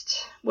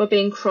crossed were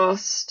being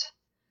crossed.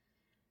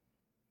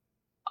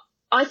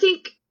 I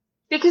think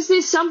Because the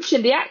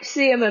assumption, the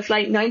axiom of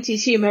like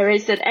 90s humor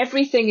is that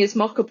everything is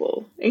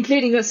mockable,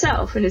 including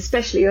yourself, and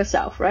especially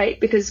yourself, right?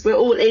 Because we're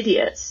all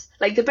idiots.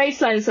 Like the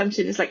baseline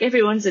assumption is like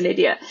everyone's an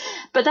idiot.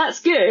 But that's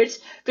good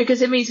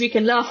because it means we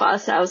can laugh at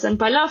ourselves. And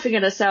by laughing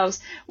at ourselves,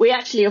 we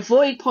actually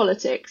avoid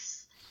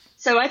politics.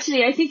 So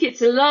actually, I think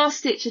it's a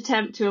last-ditch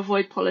attempt to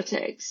avoid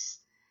politics.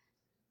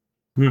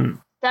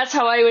 That's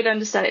how I would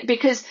understand it,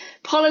 because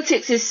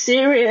politics is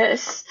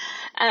serious.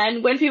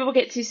 And when people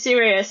get too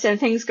serious, then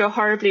things go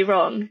horribly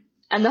wrong.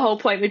 And the whole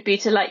point would be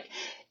to like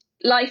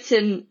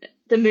lighten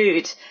the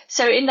mood.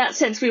 So in that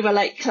sense, we were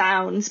like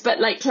clowns,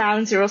 but like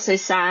clowns are also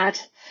sad,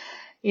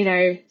 you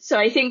know. So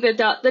I think the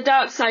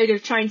dark side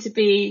of trying to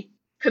be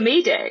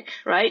comedic,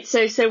 right?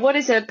 So what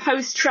is a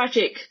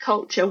post-tragic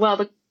culture? Well,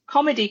 the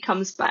comedy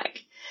comes back,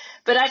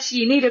 but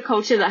actually you need a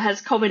culture that has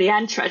comedy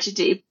and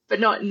tragedy, but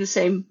not in the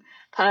same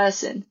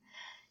person,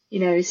 you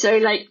know. So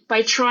like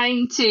by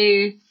trying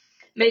to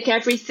make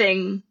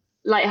everything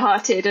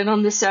lighthearted and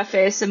on the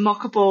surface and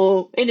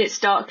mockable in its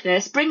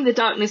darkness, bring the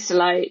darkness to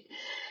light.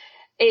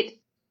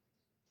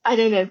 I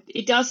don't know,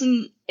 it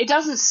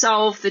doesn't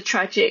solve the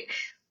tragic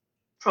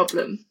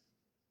problem.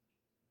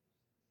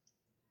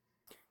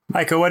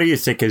 Micah, what do you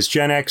think? Is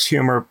Gen X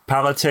humor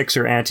politics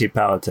or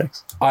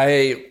anti-politics?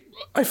 I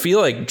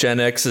feel like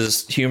Gen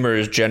X's humor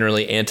is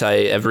generally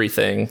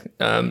anti-everything.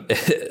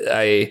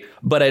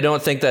 But I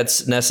don't think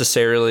that's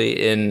necessarily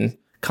in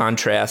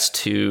contrast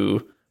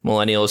to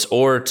millennials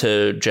or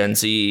to Gen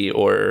Z,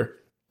 or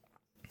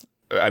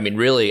I mean,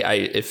 really,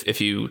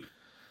 if you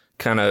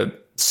kind of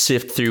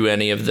sift through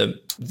any of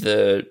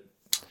the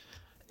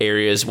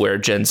areas where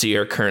Gen Z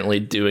are currently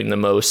doing the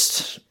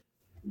most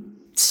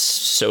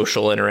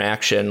social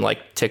interaction,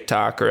 like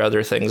TikTok or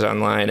other things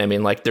online, I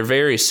mean, like they're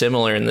very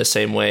similar in the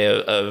same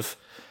way of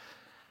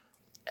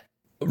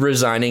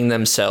resigning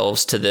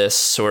themselves to this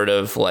sort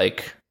of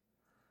like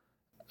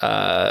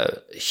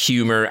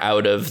humor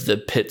out of the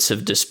pits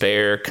of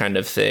despair kind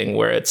of thing,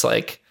 where it's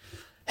like,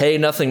 hey,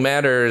 nothing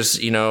matters,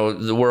 you know,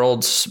 the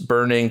world's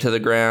burning to the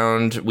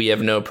ground, we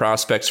have no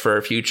prospects for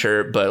our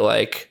future, but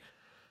like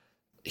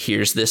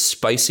here's this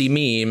spicy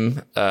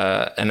meme,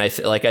 and I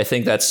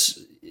think that's,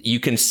 you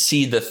can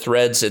see the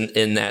threads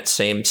in that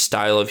same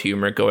style of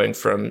humor going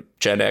from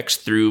Gen X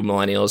through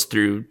millennials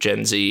through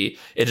Gen Z.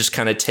 It just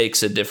kind of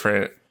takes a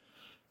different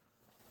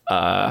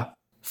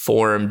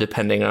form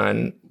depending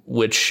on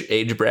which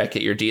age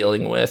bracket you're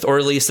dealing with, or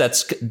at least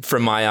that's,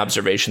 from my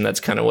observation, that's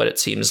kind of what it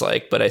seems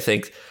like. But I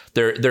think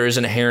there is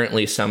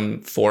inherently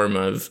some form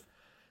of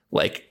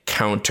like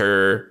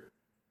counter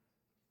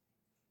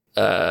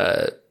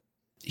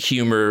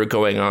humor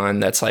going on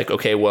that's like,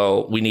 okay,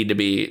 well, we need to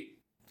be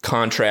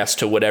contrast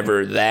to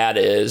whatever that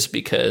is,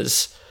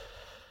 because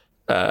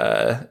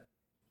to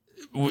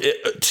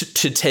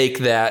take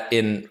that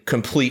in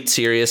complete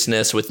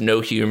seriousness with no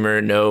humor,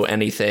 no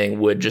anything,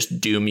 would just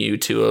doom you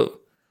to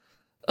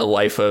a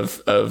life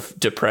of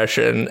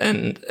depression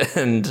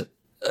and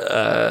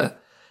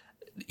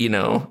you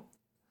know,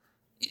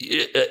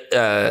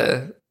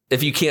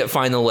 if you can't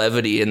find the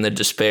levity in the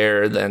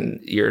despair, then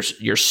you're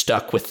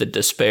stuck with the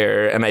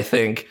despair. And I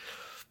think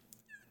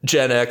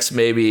Gen X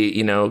maybe,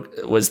 you know,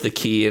 was the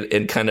key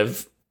in kind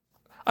of,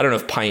 I don't know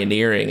if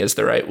pioneering is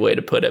the right way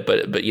to put it,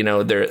 but you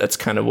know, that's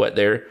kind of what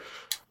their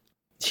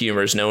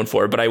humor is known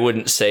for. But I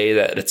wouldn't say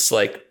that it's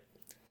like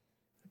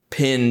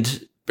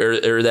pinned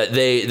or that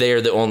they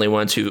are the only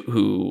ones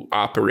who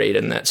operate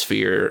in that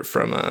sphere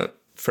from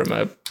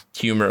a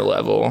humor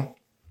level.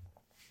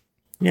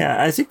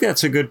 Yeah, I think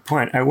that's a good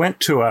point. I went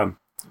to a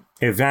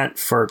event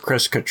for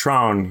Chris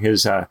Catrone,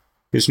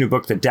 his new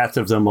book, The Death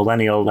of the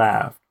Millennial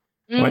Laugh.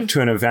 I went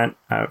to an event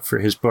for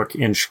his book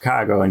in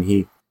Chicago, and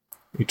he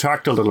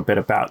talked a little bit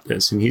about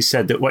this. And he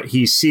said that what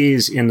he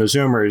sees in the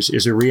Zoomers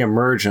is a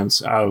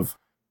reemergence of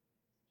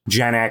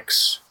Gen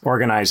X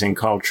organizing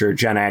culture,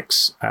 Gen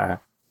X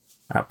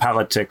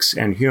politics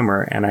and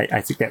humor. And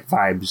I think that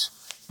vibes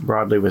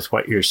broadly with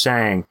what you're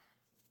saying.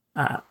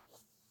 I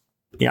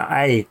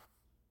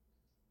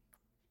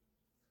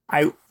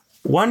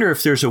wonder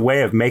if there's a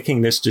way of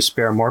making this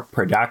despair more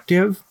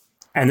productive.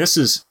 And this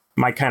is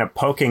my kind of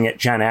poking at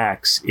Gen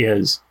X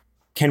is,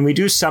 can we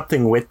do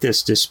something with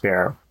this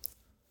despair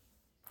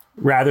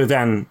rather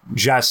than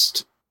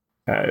just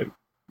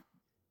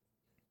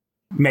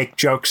make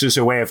jokes as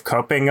a way of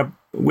coping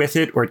with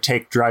it, or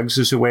take drugs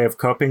as a way of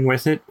coping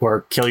with it,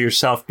 or kill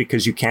yourself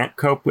because you can't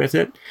cope with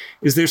it?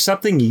 Is there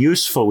something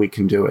useful we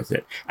can do with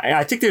it?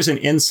 I think there's an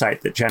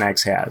insight that Gen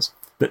X has,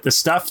 that the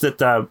stuff that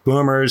the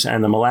boomers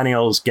and the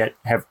millennials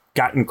have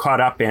gotten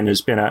caught up in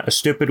has been a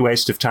stupid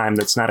waste of time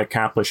that's not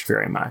accomplished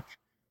very much.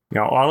 You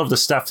know, all of the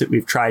stuff that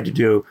we've tried to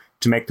do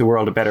to make the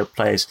world a better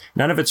place,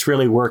 none of it's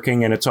really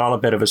working, and it's all a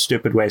bit of a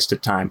stupid waste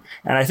of time.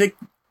 And I think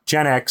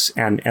Gen X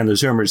and the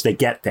Zoomers, they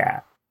get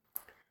that.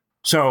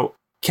 So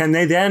can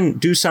they then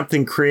do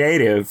something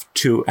creative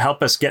to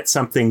help us get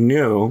something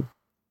new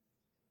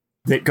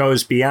that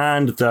goes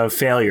beyond the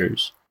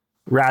failures,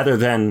 rather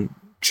than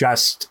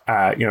just,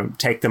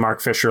 take the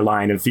Mark Fisher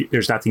line of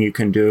there's nothing you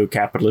can do,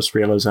 capitalist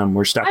realism,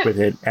 we're stuck with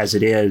it as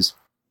it is?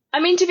 I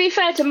mean, to be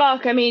fair to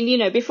Mark, I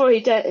mean, before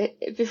his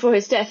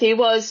death, he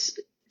was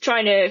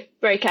trying to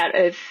break out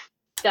of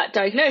that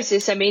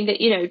diagnosis. I mean, that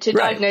to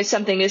Right. diagnose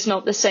something is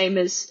not the same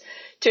as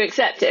to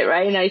accept it,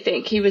 right? And I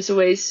think he was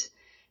always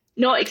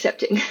not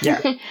accepting. Yeah,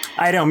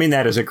 I don't mean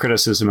that as a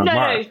criticism of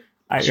Mark.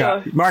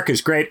 Sure. Mark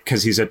is great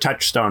because he's a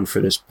touchstone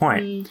for this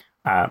point.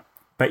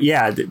 But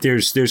yeah,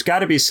 there's got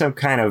to be some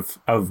kind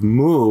of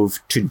move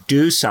to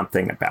do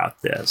something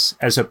about this,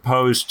 as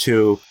opposed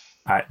to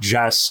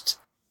just.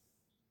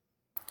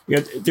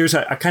 There's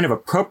a kind of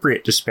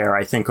appropriate despair,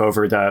 I think,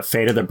 over the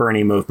fate of the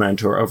Bernie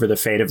movement, or over the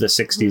fate of the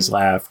 '60s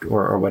left,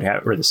 or what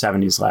or the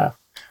 '70s left.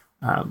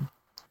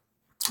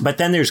 But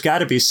then there's got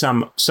to be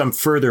some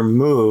further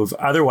move.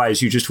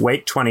 Otherwise, you just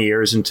wait 20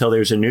 years until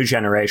there's a new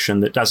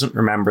generation that doesn't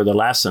remember the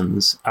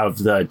lessons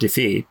of the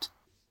defeat.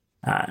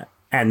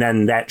 And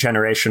then that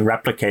generation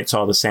replicates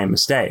all the same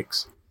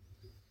mistakes.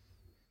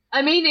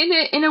 I mean,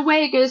 in a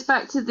way, it goes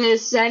back to the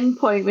Zen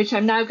point, which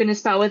I'm now going to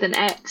spell with an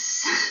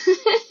X.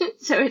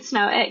 So it's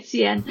now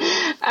XEN.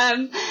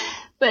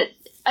 But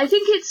I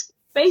think it's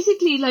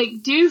basically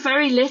like do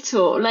very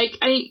little. Like,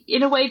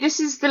 in a way, this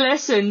is the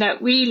lesson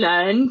that we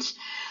learned.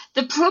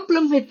 The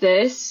problem with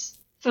this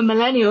for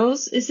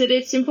millennials is that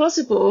it's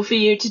impossible for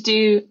you to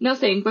do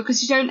nothing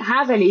because you don't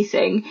have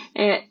anything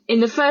in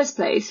the first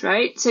place,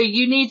 right? So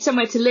you need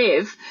somewhere to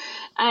live,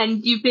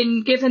 and you've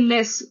been given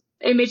this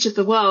image of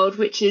the world,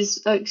 which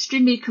is an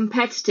extremely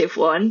competitive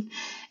one,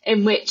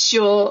 in which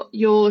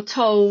you're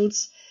told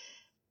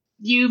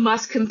you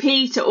must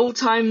compete at all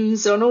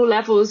times on all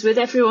levels with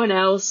everyone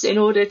else in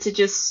order to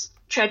just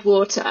tread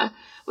water,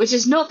 which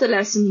is not the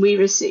lesson we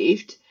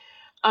received.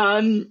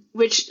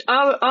 Which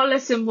our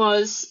lesson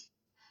was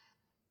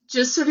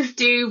just sort of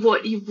do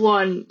what you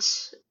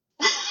want.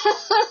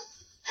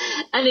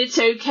 And it's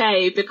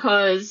okay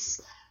because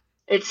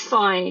it's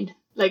fine,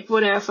 like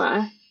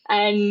whatever.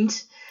 And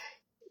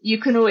you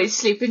can always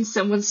sleep in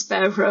someone's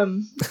spare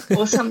room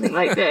or something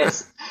like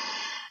this.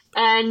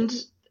 And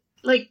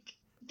like,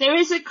 there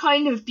is a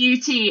kind of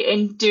beauty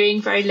in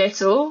doing very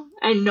little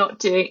and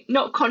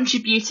not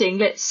contributing,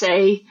 let's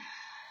say,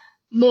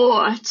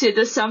 more to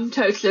the sum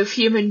total of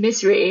human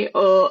misery,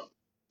 or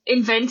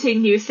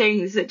inventing new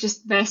things that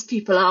just mess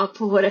people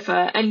up or whatever.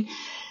 And,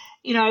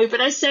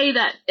 but I say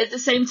that at the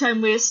same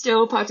time, we're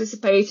still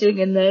participating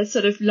in the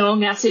sort of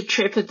long acid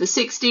trip of the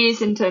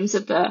 60s in terms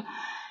of the,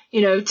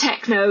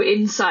 techno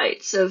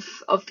insights of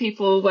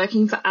people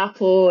working for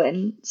Apple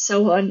and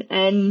so on.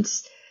 And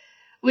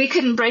we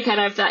couldn't break out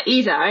of that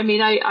either. I mean,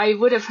 I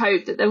would have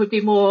hoped that there would be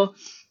more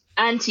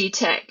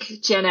anti-tech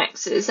Gen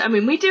Xers. I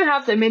mean, we do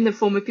have them in the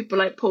form of people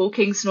like Paul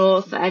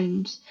Kingsnorth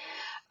and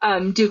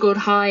Dugald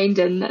Hind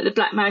and the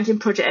Black Mountain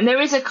Project. And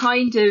there is a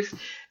kind of,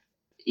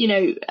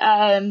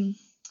 I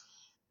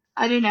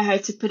don't know how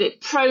to put it,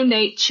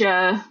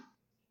 pro-nature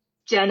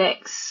Gen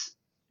X,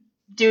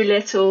 do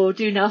little,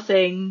 do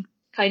nothing,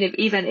 kind of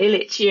Ivan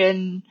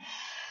Illichian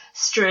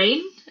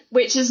strain,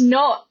 which is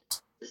not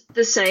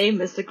the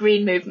same as the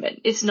Green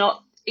Movement. It's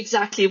not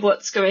exactly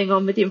what's going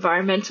on with the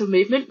environmental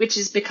movement, which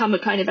has become a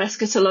kind of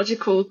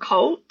eschatological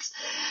cult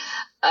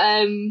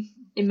in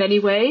many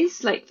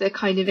ways, like the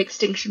kind of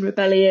Extinction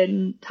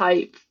Rebellion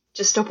type,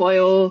 just stop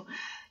oil,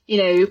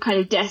 kind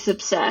of death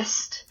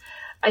obsessed.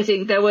 I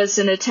think there was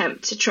an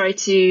attempt to try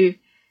to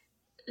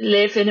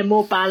live in a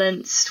more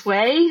balanced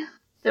way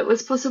that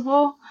was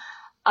possible.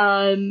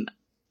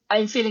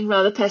 I'm feeling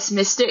rather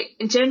pessimistic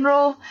in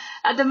general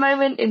at the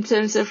moment in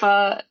terms of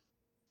our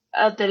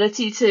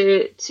ability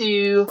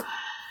to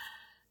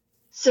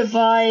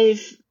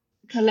survive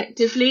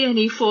collectively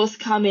any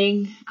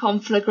forthcoming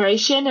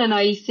conflagration. And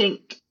I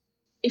think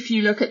if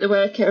you look at the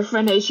work of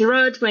René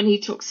Girard, when he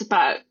talks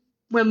about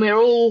when we're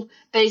all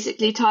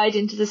basically tied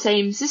into the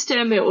same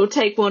system, it will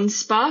take one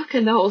spark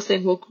and the whole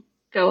thing will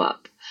go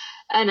up.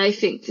 And I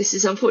think this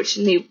is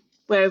unfortunately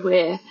where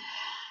we're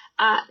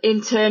at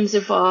in terms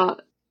of our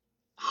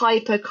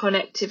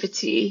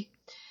hyper-connectivity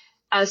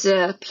as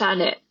a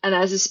planet and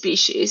as a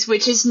species,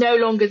 which is no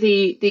longer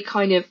the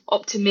kind of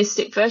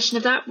optimistic version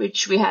of that,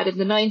 which we had in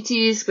the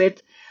 90s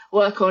with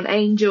work on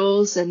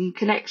angels and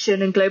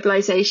connection and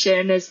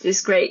globalization as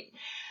this great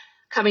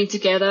coming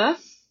together.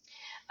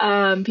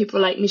 People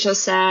like Michel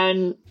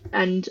Serres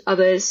and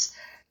others,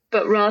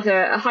 but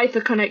rather a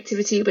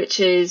hyper-connectivity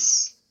which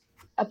is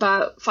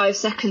about 5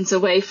 seconds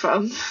away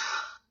from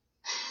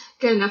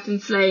going up in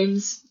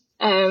flames.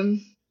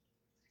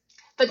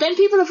 But then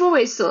people have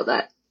always thought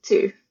that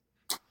too.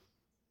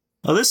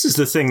 Well, this is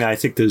the thing that I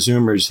think the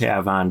Zoomers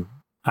have on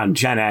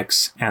Gen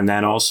X and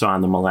then also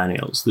on the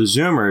Millennials. The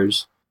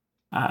Zoomers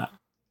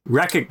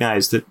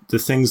recognize that the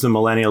things the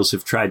Millennials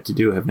have tried to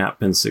do have not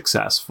been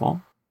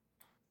successful.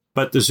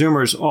 But the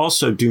Zoomers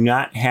also do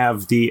not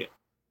have the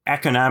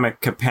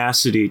economic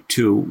capacity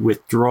to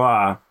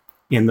withdraw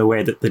in the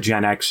way that the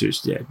Gen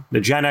Xers did. The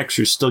Gen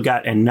Xers still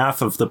got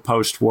enough of the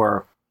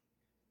post-war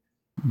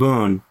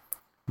boon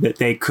that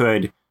they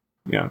could,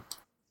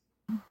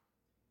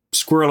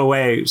 squirrel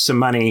away some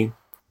money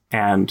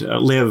and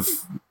live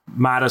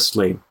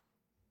modestly.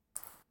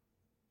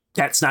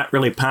 That's not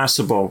really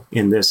possible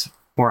in this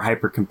more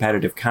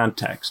hyper-competitive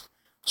context.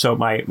 So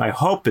my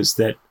hope is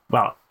that,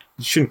 well,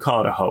 you shouldn't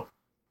call it a hope.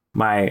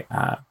 My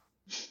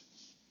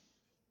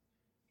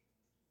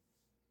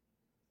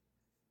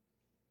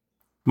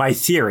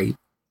theory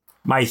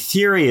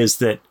is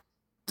that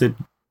the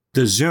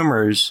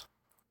Zoomers,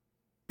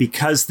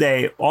 because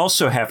they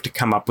also have to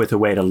come up with a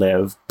way to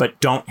live, but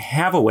don't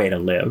have a way to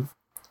live,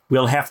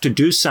 will have to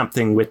do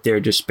something with their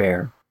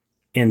despair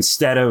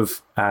instead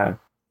of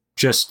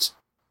just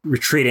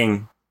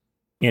retreating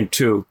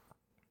into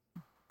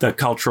the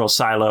cultural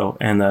silo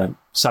and the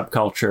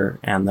subculture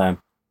and the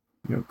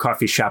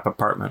coffee shop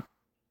apartment.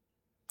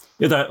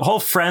 The whole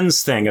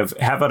Friends thing of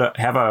have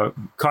a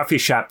coffee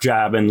shop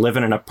job and live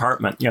in an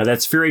apartment,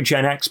 that's very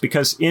Gen X,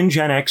 because in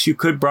Gen X, you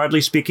could,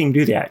 broadly speaking,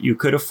 do that. You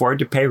could afford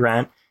to pay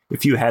rent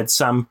if you had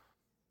some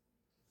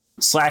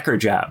slacker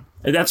job.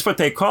 That's what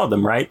they called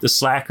them, right? The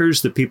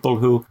slackers, the people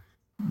who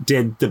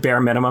did the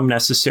bare minimum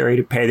necessary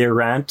to pay their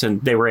rent,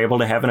 and they were able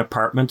to have an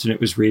apartment and it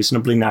was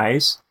reasonably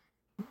nice.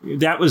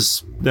 That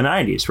was the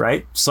 90s,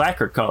 right?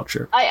 Slacker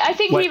culture. I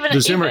think what even the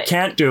Zoomer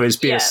can't do is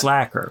be a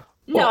slacker.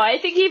 No, I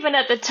think even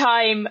at the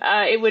time,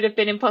 it would have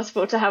been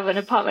impossible to have an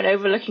apartment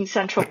overlooking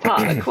Central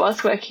Park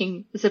whilst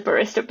working as a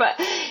barista. But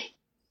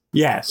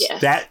yes.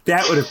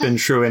 that would have been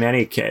true in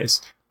any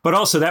case. But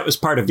also that was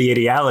part of the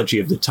ideology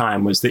of the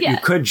time, was that you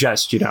could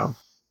just,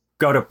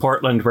 go to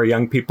Portland where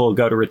young people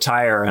go to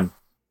retire. And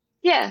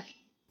yeah.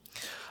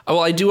 Well,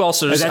 I do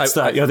also just... That's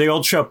the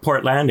old show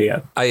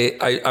Portlandia.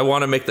 I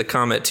want to make the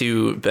comment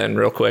too, Ben,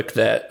 real quick,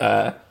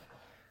 that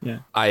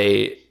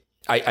I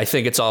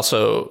think it's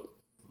also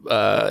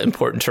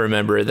important to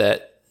remember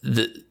that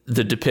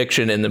the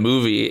depiction in the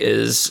movie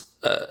is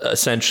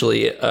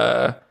essentially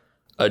a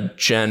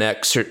Gen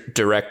X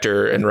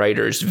director and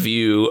writer's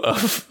view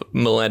of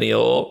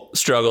millennial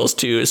struggles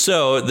too.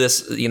 So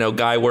this,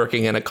 guy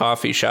working in a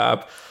coffee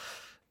shop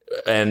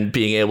and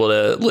being able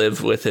to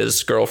live with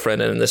his girlfriend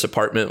in this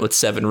apartment with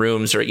 7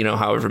 rooms, or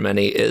however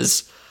many,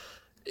 it's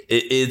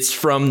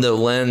from the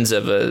lens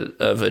of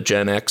a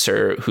Gen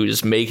Xer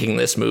who's making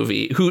this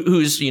movie,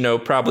 who's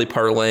probably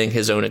parlaying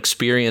his own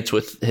experience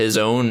with his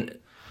own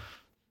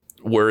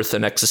worth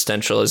and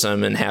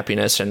existentialism and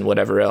happiness and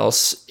whatever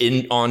else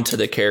onto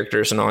the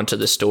characters and onto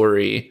the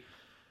story.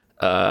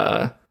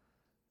 But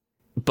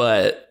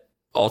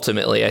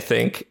ultimately, I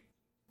think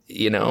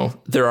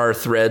there are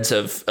threads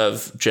of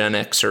Gen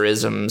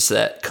Xerisms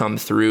that come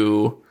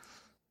through,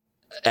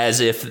 as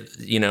if,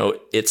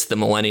 it's the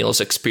millennials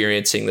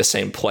experiencing the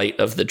same plight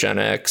of the Gen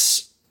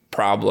X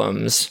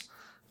problems.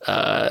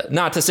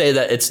 Not to say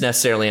that it's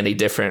necessarily any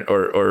different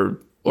or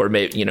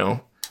maybe,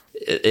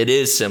 it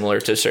is similar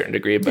to a certain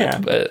degree,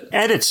 but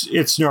and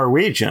it's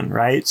Norwegian,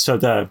 right? So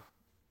the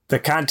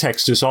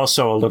context is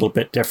also a little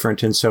bit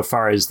different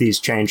insofar as these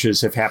changes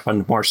have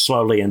happened more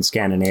slowly in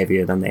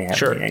Scandinavia than they have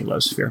in the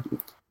Anglosphere.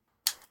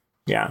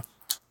 Yeah.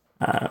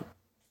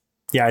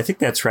 I think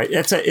that's right.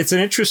 It's an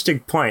interesting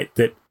point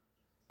that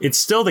it's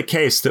still the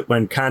case that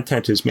when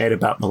content is made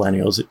about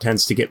millennials, it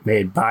tends to get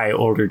made by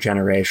older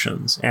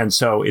generations. And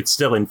so it's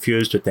still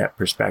infused with that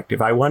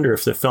perspective. I wonder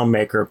if the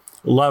filmmaker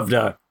loved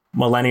a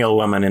millennial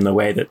woman in the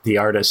way that the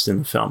artist in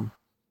the film.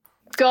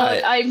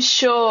 God, I'm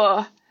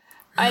sure.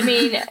 I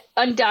mean,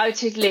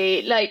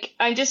 undoubtedly. Like,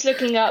 I'm just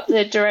looking up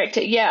the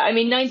director. Yeah, I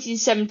mean,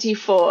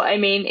 1974. I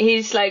mean,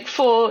 he's like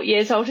 4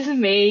 years older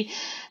than me.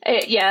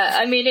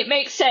 I mean, it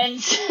makes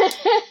sense that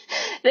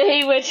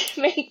he would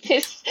make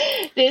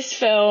this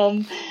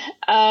film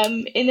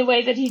in the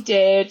way that he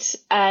did,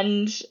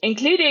 and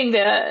including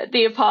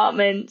the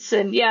apartments,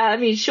 and I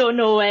mean, sure,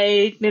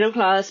 Norway, middle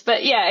class,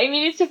 but I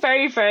mean, it's a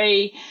very,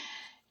 very,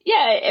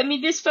 I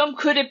mean, this film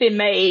could have been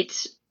made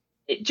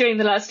during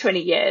the last 20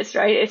 years,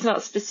 right? It's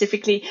not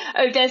specifically,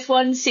 there's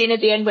one scene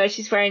at the end where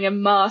she's wearing a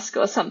mask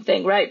or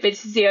something, right? But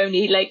this is the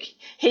only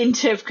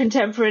hint of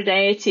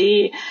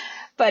contemporaneity.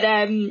 But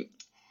I mean,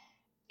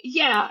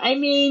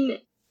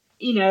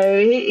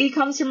 he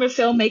comes from a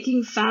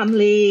filmmaking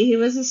family. He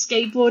was a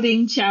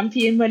skateboarding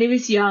champion when he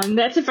was young.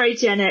 That's a very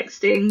Gen X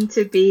thing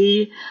to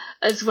be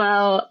as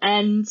well.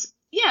 And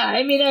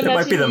I mean, that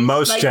might be the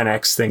most Gen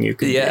X thing you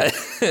could do.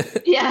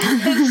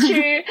 That's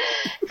true.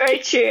 Very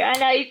true.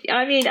 And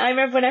I mean, I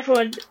remember when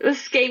everyone was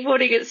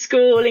skateboarding at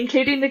school,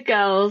 including the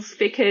girls,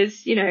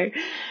 because,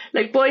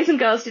 boys and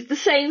girls did the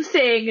same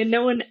thing and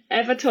no one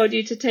ever told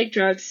you to take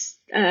drugs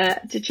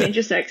to change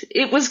your sex.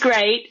 It was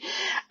great.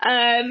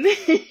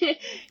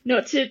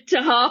 Not to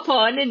harp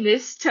on in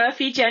this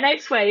turfy Gen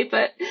X way,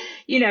 but,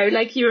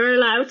 you're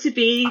allowed to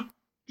be,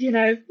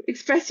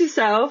 express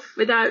yourself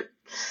without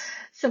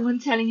someone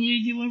telling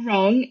you were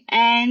wrong.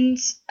 And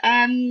so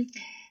I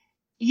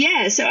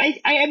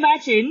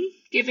imagine,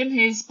 given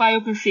his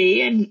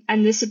biography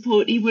and the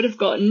support he would have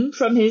gotten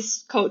from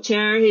his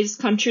culture, his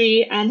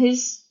country, and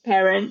his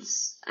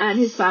parents and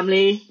his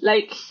family,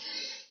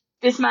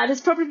 this man has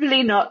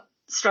probably not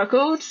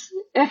struggled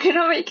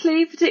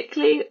economically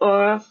particularly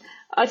or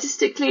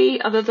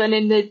artistically, other than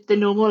in the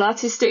normal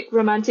artistic,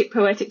 romantic,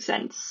 poetic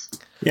sense.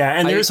 Yeah,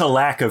 and there's a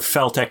lack of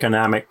felt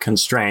economic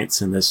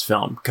constraints in this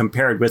film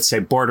compared with, say,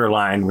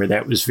 Borderline, where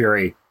that was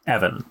very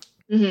evident.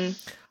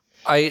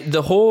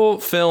 The whole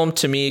film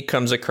to me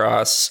comes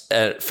across,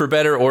 for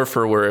better or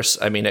for worse,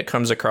 I mean, it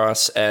comes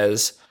across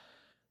as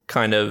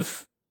kind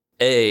of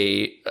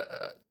this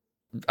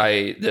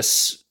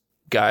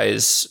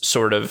guy's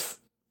sort of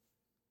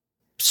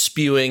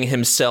spewing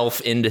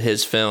himself into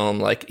his film.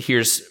 Like,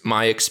 here's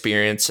my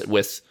experience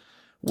with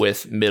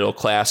middle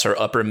class or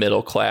upper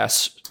middle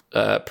class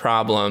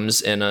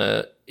problems in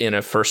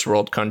a first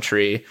world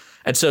country.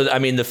 And so, I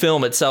mean, the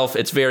film itself,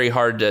 it's very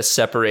hard to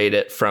separate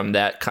it from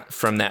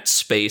that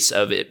space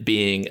of it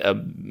being a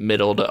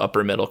middle to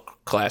upper middle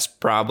class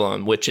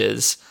problem, which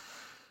is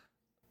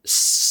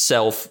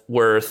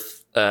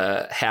self-worth,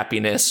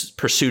 happiness,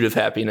 pursuit of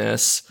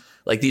happiness.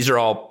 Like, these are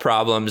all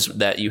problems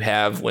that you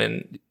have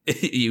when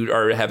you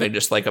are having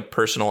just like a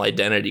personal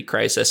identity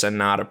crisis, and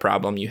not a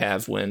problem you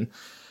have when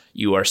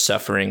you are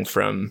suffering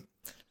from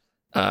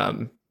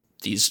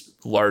these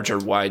larger,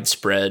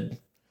 widespread.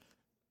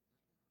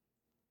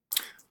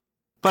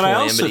 But I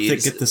also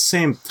think at the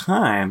same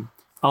time,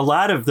 a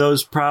lot of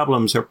those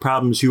problems are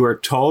problems you are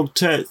told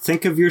to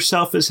think of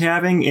yourself as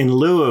having in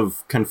lieu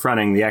of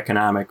confronting the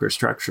economic or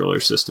structural or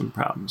system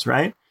problems,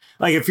 right?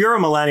 Like, if you're a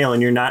millennial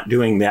and you're not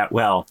doing that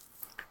well,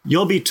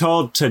 you'll be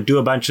told to do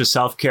a bunch of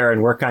self-care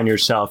and work on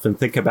yourself and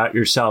think about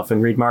yourself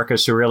and read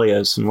Marcus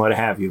Aurelius and what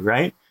have you,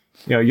 right?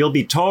 You know, you'll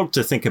be told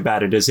to think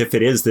about it as if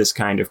it is this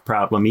kind of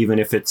problem, even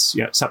if it's,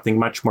 you know, something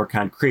much more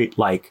concrete,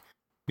 like,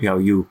 you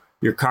know,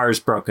 your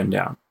car's broken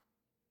down,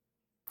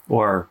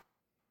 or,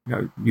 you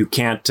know, you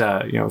can't,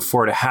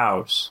 afford a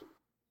house.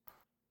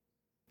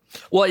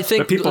 Well, I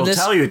think but people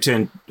tell you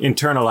to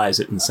internalize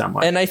it in some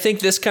way. And I think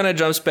this kind of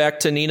jumps back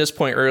to Nina's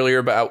point earlier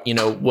about, you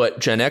know, what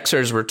Gen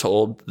Xers were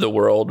told the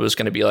world was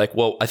going to be like.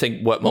 Well, I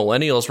think what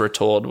millennials were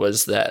told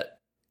was that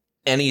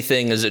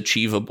anything is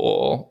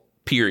achievable,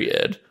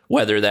 period.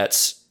 Whether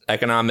that's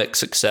economic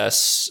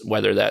success,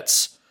 whether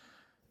that's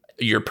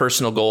your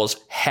personal goals,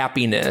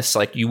 happiness.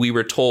 Like, we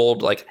were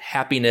told, like,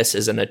 happiness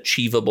is an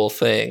achievable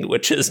thing,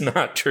 which is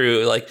not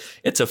true. Like,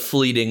 it's a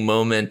fleeting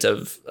moment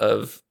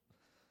of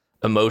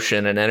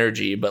emotion and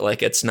energy, but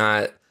like, it's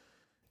not.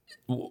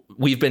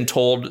 We've been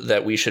told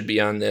that we should be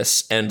on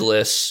this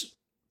endless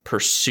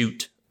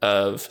pursuit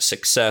of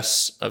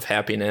success, of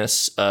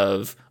happiness,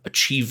 of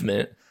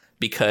achievement,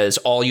 because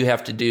all you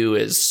have to do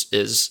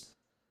is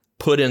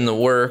put in the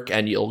work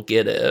and you'll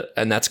get it.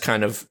 And that's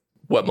kind of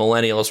what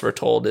millennials were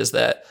told, is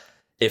that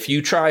if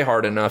you try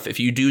hard enough, if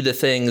you do the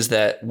things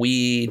that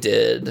we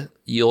did,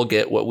 you'll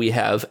get what we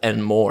have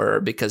and more,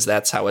 because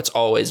that's how it's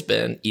always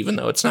been, even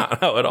though it's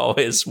not how it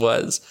always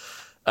was.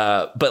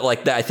 But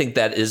like that, I think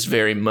that is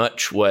very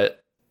much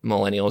what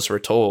millennials were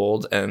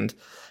told. And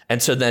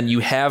so then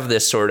you have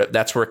this sort of,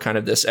 that's where kind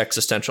of this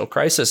existential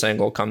crisis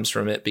angle comes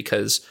from it,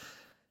 because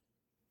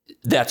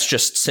that's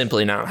just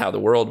simply not how the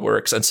world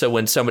works. And so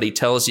when somebody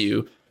tells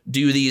you,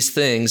 do these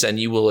things and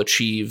you will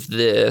achieve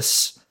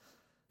this,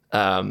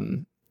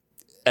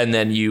 and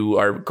then you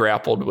are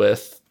grappled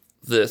with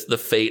the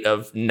fate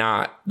of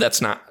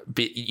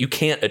you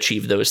can't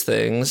achieve those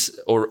things,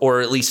 or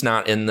at least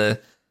not in the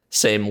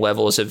same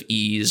levels of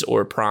ease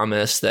or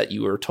promise that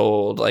you were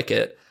told. Like,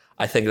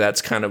 I think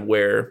that's kind of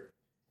where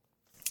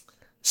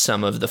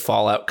some of the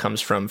fallout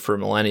comes from for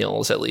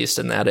millennials, at least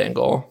in that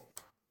angle.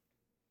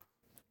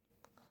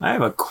 I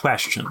have a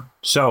question.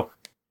 So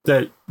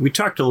we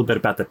talked a little bit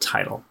about the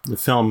title. The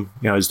film,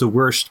 is the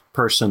worst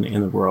person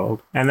in the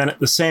world. And then at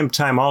the same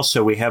time,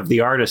 also, we have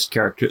the artist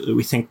character that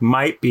we think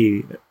might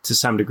be, to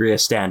some degree, a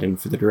stand-in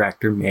for the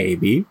director,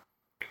 maybe,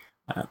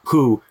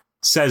 who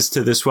says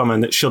to this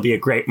woman that she'll be a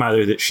great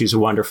mother, that she's a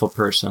wonderful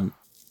person.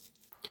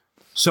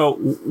 So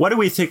what do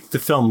we think the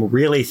film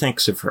really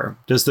thinks of her?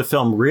 Does the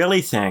film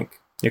really think,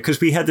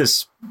 because we had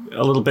this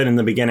a little bit in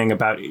the beginning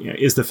about,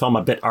 is the film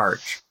a bit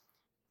arch?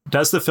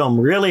 Does the film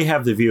really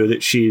have the view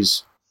that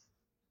she's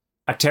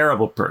a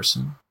terrible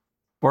person?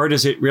 Or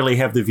does it really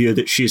have the view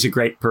that she's a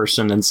great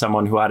person and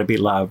someone who ought to be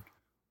loved?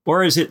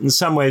 Or is it in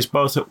some ways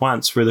both at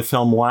once, where the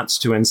film wants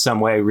to in some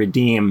way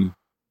redeem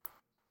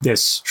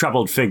this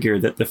troubled figure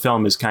that the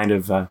film is kind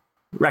of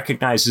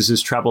recognizes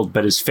as troubled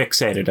but is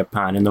fixated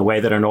upon, in the way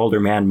that an older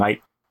man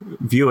might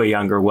view a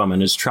younger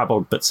woman as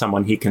troubled but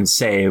someone he can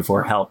save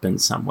or help in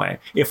some way,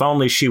 if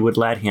only she would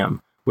let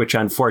him, which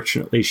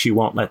unfortunately she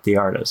won't let the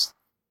artist.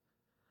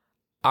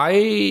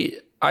 I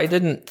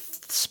didn't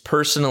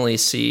personally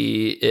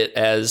see it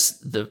as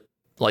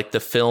the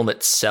film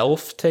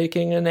itself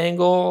taking an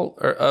angle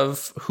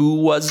of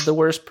who was the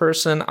worst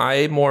person.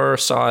 I more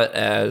saw it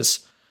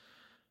as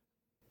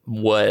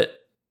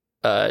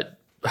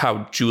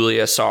how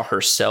Julia saw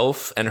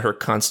herself and her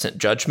constant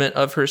judgment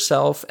of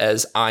herself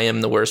as, I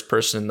am the worst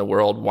person in the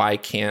world. Why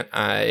can't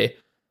I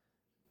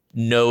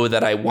know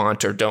that I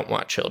want or don't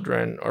want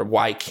children? Or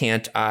why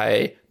can't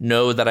I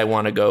know that I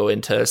want to go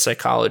into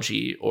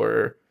psychology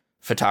or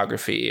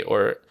photography?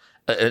 Or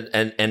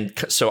and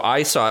so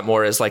I saw it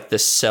more as like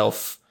this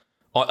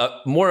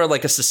more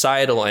like a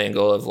societal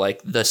angle of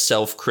like the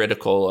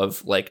self-critical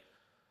of like,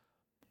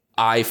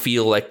 I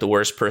feel like the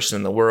worst person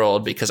in the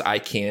world because I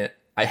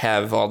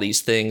have all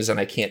these things and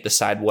I can't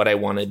decide what I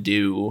want to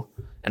do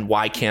and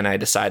why can't I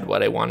decide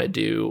what I want to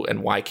do,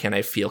 and why can't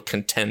I feel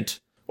content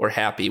or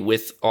happy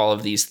with all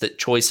of these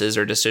choices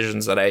or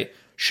decisions that I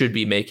should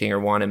be making or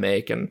want to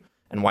make, and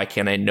why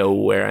can't I know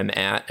where I'm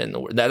at in the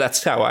world?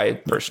 That's how I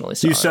personally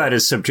saw it. You saw it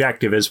as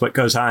subjective, as what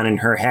goes on in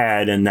her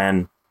head, and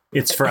then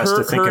it's for us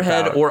to think her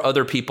about. Head or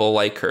other people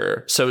like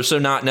her. So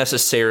not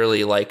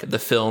necessarily like the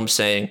film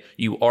saying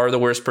you are the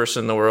worst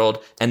person in the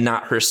world, and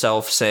not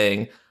herself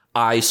saying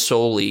I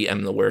solely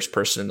am the worst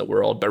person in the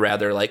world, but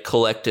rather like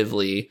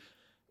collectively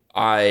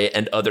I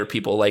and other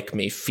people like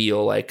me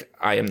feel like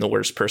I am the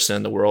worst person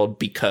in the world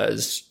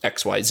because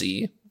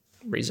XYZ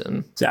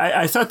reason. See,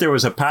 I thought there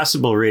was a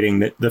possible reading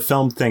that the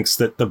film thinks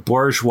that the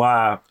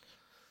bourgeois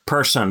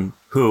person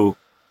who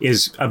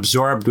is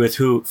absorbed with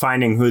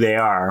finding who they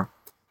are,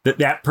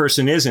 that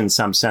person is in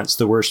some sense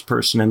the worst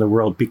person in the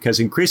world, because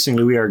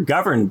increasingly we are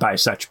governed by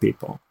such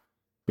people.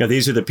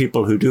 These are the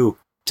people who do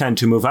tend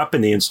to move up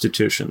in the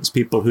institutions,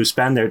 people who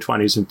spend their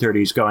 20s and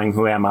 30s going,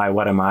 who am I,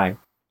 what am I?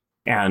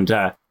 And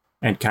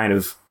kind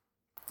of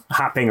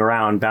hopping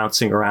around,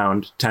 bouncing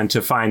around, tend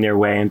to find their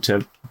way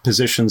into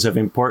positions of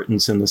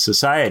importance in the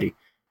society.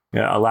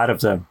 A lot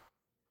of the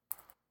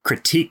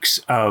critiques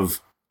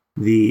of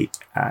the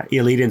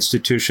elite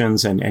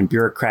institutions and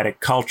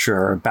bureaucratic culture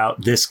are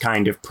about this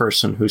kind of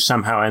person who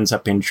somehow ends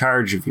up in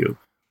charge of you.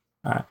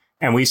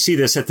 And we see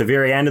this at the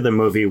very end of the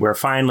movie, where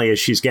finally, as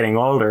she's getting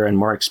older and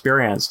more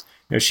experienced,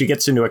 she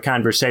gets into a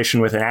conversation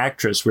with an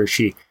actress where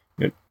she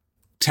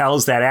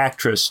tells that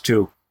actress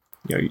to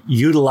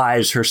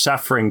utilize her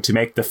suffering to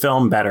make the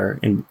film better,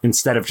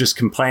 instead of just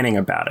complaining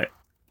about it.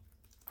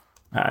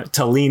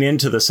 To lean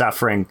into the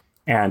suffering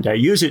and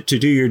use it to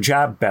do your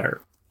job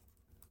better,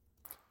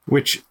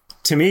 which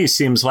to me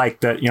seems like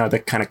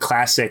the kind of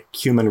classic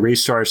human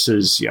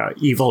resources,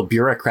 evil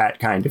bureaucrat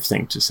kind of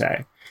thing to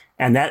say.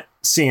 And that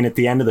scene at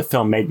the end of the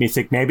film made me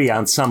think maybe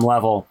on some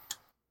level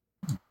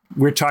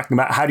we're talking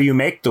about how do you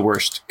make the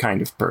worst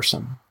kind of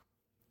person.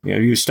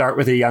 You start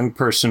with a young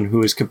person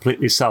who is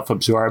completely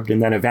self-absorbed,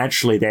 and then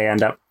eventually they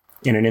end up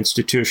in an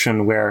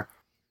institution where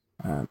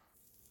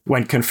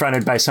when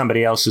confronted by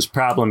somebody else's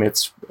problem,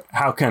 it's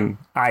how can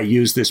I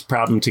use this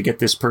problem to get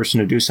this person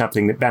to do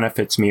something that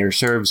benefits me or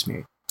serves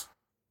me?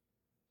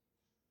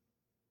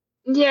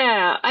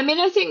 Yeah, I mean,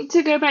 I think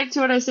to go back to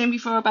what I was saying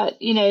before about,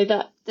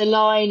 that the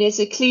line is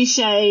a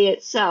cliche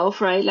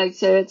itself, right? Like,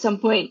 so at some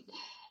point,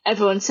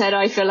 everyone said,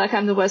 I feel like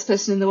I'm the worst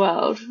person in the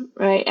world,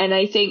 right? And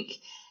I think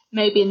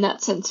maybe in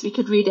that sense, we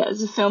could read it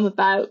as a film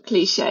about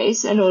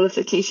cliches and all of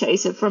the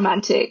cliches of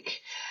romantic,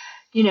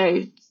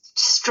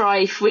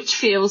 strife, which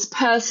feels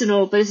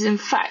personal, but is in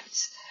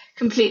fact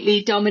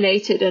completely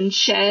dominated and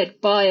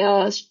shared by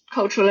our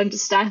cultural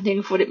understanding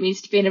of what it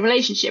means to be in a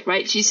relationship,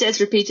 right? She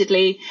says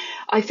repeatedly,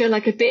 I feel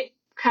like a bit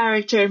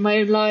character in my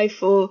own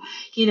life, or,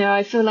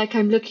 I feel like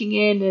I'm looking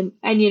in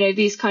and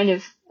these kind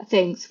of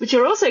things, which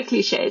are also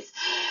cliches.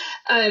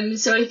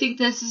 So I think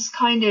this is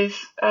kind of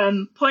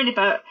point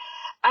about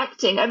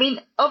acting. I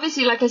mean,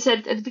 obviously, like I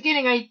said at the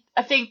beginning,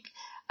 I think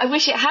I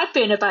wish it had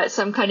been about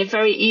some kind of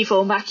very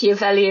evil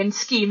Machiavellian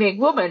scheming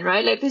woman,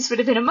 right? Like, this would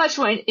have been a much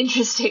more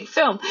interesting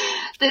film.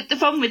 The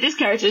problem with this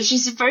character is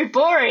she's very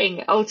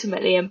boring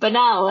ultimately and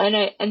banal,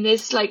 and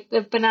this, like, the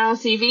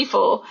banality of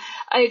evil.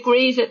 I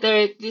agree that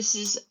this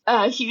is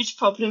a huge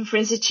problem for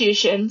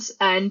institutions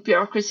and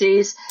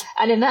bureaucracies,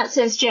 and in that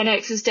sense Gen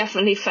X has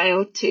definitely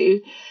failed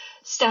to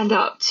stand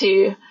up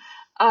to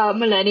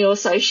millennial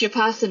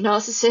sociopaths and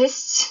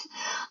narcissists.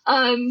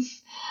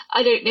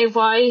 I don't know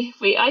why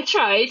I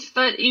tried,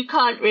 but you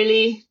can't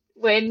really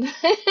win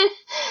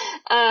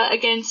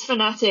against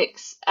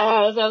fanatics.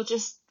 They'll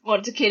just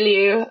want to kill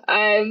you.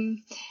 And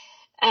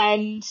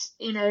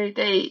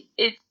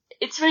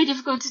it's very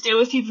difficult to deal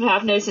with people who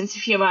have no sense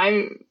of humor.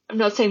 I'm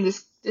not saying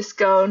this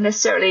girl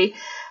necessarily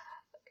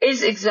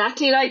is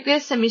exactly like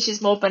this. I mean,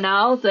 she's more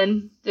banal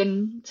than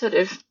sort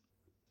of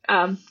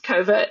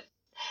covert.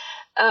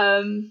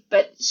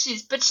 But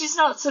she's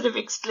not sort of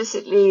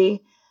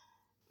explicitly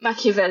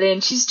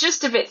Machiavellian. She's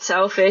just a bit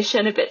selfish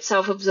and a bit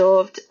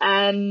self-absorbed,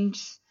 and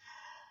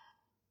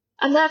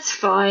that's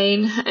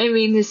fine. I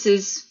mean, this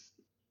is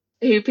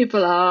who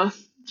people are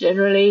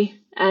generally,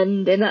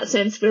 and in that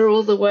sense we're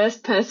all the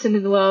worst person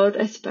in the world,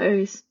 I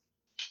suppose.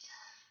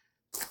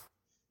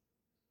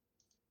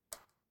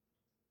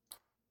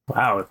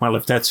 Wow, well,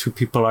 if that's who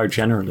people are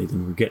generally,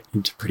 then we're getting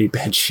into pretty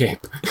bad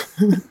shape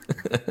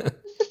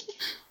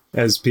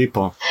as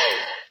people.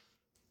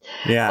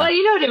 Yeah. Well,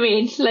 you know what I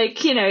mean?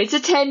 Like, it's a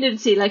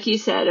tendency, like you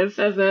said, of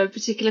a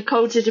particular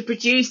culture to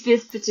produce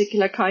this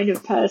particular kind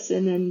of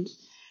person. And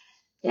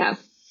yeah.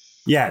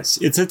 Yes,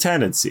 it's a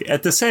tendency.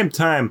 At the same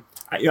time,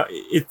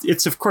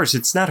 it's of course,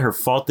 it's not her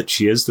fault that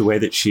she is the way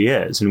that she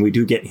is. And we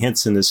do get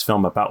hints in this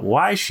film about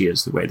why she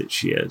is the way that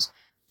she is.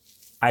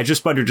 I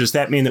just wonder, does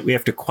that mean that we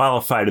have to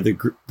qualify to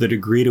the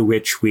degree to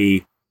which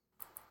we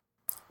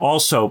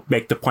also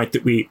make the point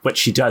that what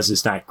she does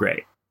is not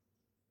great?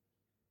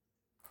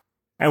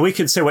 And we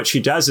can say what she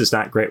does is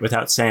not great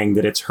without saying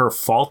that it's her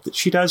fault that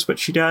she does what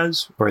she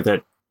does, or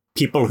that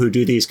people who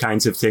do these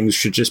kinds of things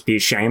should just be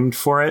shamed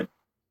for it.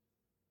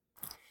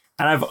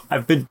 And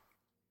I've been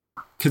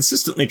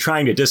consistently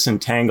trying to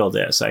disentangle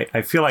this.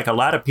 I feel like a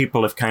lot of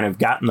people have kind of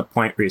gotten the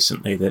point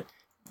recently that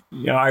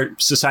our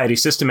society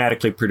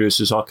systematically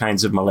produces all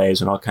kinds of malaise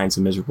and all kinds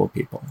of miserable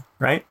people,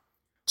 right?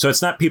 So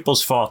it's not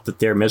people's fault that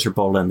they're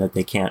miserable and that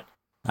they can't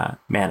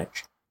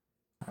manage.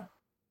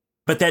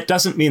 But that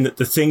doesn't mean that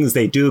the things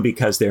they do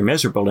because they're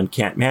miserable and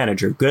can't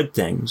manage are good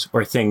things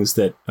or things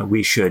that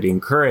we should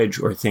encourage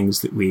or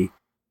things that we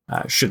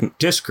shouldn't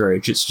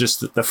discourage. It's just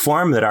that the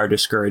form that our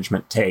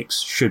discouragement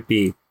takes should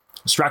be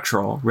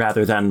structural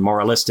rather than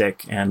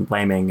moralistic and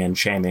blaming and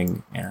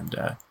shaming and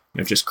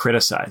just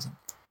criticizing.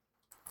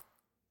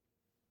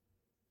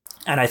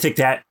 And I think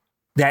that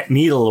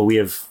needle we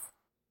have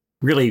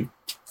really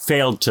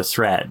failed to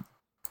thread.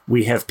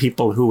 We have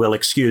people who will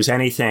excuse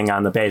anything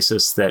on the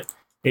basis that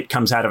it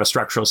comes out of a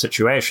structural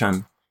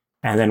situation.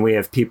 And then we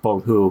have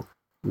people who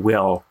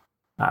will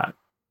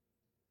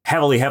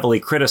heavily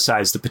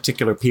criticize the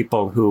particular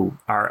people who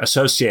are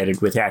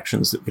associated with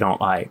actions that we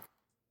don't like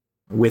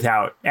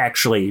without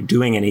actually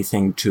doing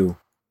anything to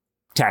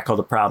tackle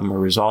the problem or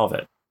resolve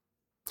it.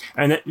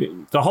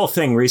 And the whole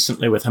thing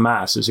recently with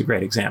Hamas is a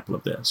great example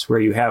of this, where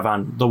you have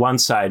on the one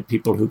side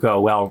people who go,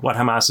 well, what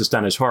Hamas has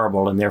done is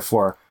horrible, and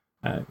therefore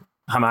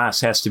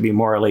Hamas has to be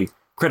morally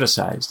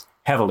criticized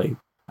heavily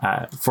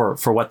for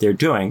what they're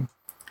doing.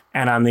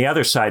 And on the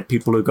other side,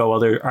 people who go, well,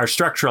 there are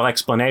structural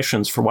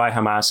explanations for why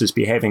Hamas is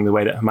behaving the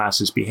way that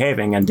Hamas is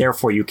behaving, and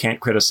therefore you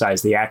can't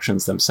criticize the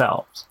actions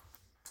themselves.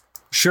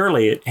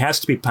 Surely it has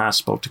to be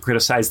possible to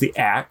criticize the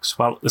acts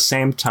while at the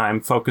same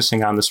time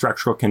focusing on the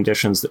structural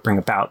conditions that bring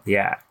about the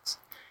acts.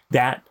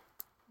 That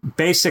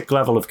basic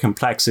level of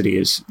complexity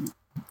has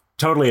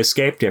totally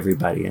escaped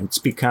everybody, and it's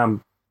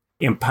become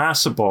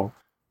impossible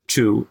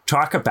to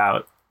talk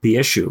about the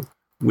issue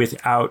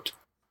without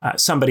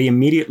somebody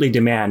immediately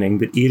demanding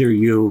that either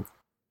you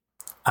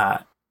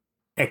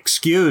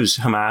excuse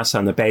Hamas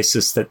on the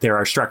basis that there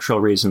are structural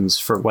reasons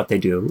for what they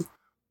do,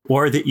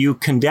 or that you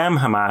condemn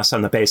Hamas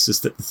on the basis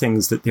that the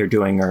things that they're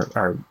doing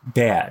are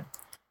bad.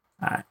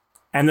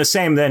 And the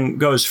same then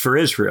goes for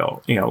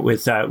Israel.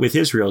 With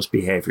Israel's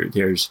behavior,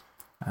 there's,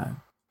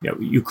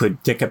 you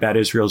could think about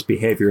Israel's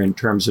behavior in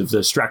terms of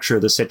the structure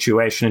of the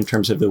situation, in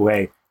terms of the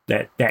way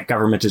that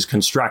government is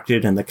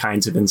constructed and the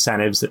kinds of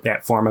incentives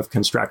that form of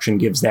construction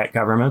gives that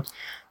government.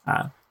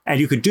 And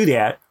you could do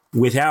that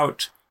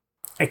without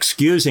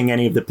excusing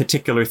any of the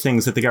particular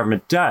things that the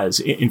government does.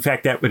 In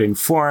fact, that would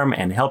inform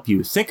and help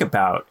you think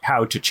about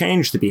how to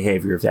change the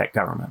behavior of that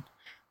government.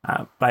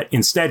 But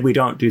instead, we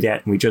don't do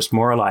that, and we just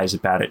moralize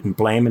about it and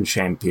blame and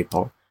shame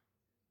people.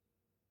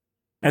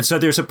 And so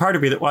there's a part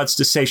of me that wants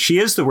to say she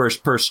is the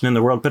worst person in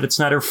the world, but it's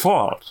not her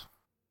fault.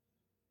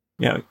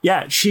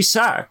 Yeah, she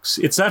sucks.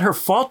 It's not her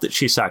fault that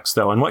she sucks,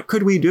 though. And what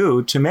could we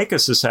do to make a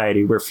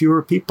society where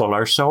fewer people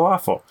are so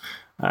awful?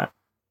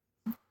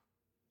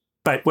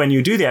 But when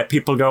you do that,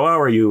 people go, "Oh,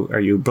 are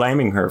you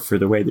blaming her for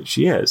the way that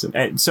she is?"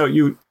 And so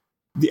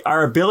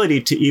our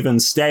ability to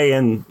even stay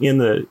in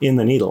the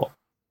needle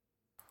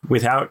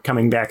without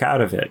coming back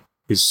out of it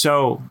is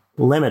so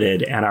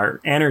limited, and our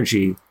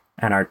energy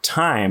and our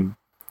time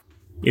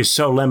is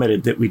so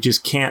limited that we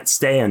just can't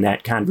stay in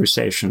that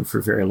conversation for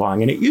very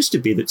long. And it used to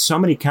be that so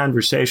many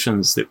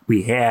conversations that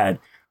we had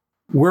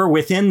were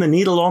within the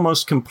needle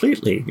almost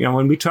completely.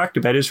 When we talked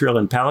about Israel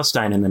and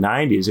Palestine in the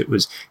 90s, it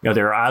was,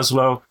 there are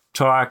Oslo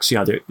talks,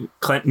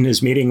 Clinton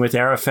is meeting with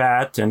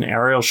Arafat and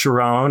Ariel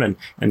Sharon,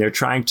 and they're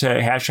trying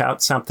to hash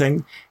out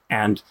something.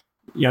 And,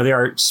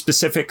 there are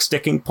specific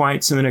sticking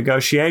points in the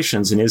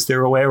negotiations. And is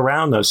there a way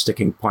around those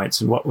sticking points?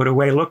 And what would a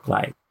way look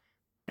like?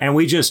 And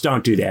we just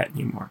don't do that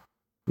anymore.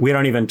 We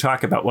don't even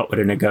talk about what would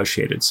a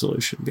negotiated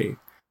solution be.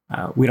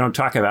 We don't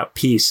talk about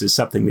peace as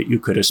something that you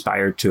could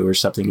aspire to or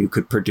something you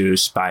could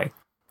produce by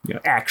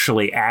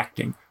actually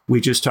acting. We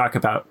just talk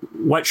about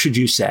what should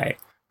you say,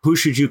 who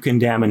should you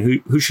condemn,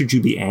 and who should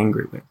you be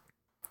angry with.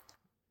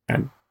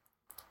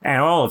 And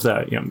all of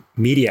the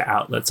media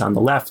outlets on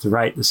the left, the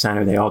right, the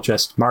center, they all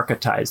just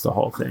marketize the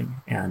whole thing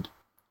and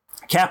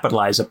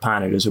capitalize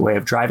upon it as a way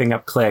of driving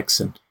up clicks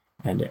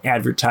and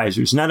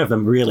advertisers. None of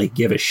them really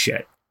give a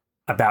shit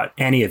about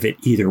any of it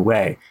either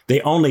way.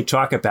 They only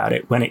talk about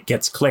it when it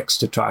gets clicks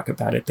to talk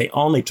about it. They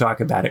only talk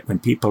about it when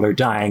people are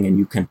dying and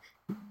you can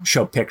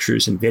show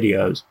pictures and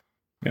videos.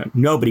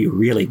 Nobody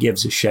really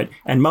gives a shit.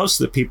 And most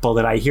of the people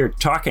that I hear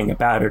talking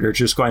about it are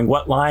just going,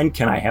 what line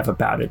can I have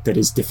about it that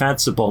is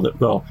defensible, that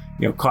will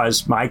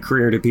cause my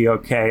career to be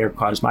okay or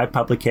cause my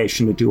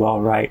publication to do all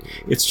right?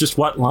 It's just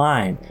what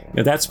line?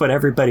 That's what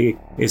everybody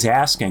is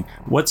asking.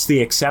 What's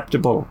the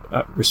acceptable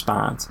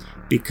response?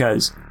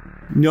 Because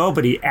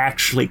nobody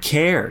actually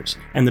cares.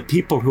 And the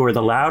people who are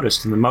the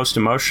loudest and the most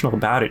emotional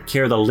about it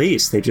care the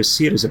least. They just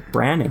see it as a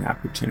branding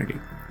opportunity.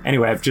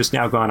 Anyway, I've just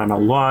now gone on a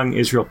long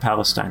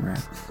Israel-Palestine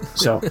rant.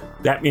 So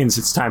that means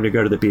it's time to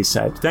go to the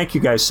B-side. Thank you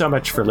guys so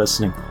much for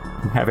listening,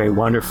 and have a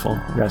wonderful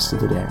rest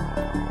of the day.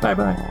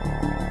 Bye-bye.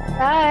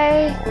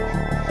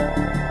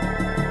 Bye.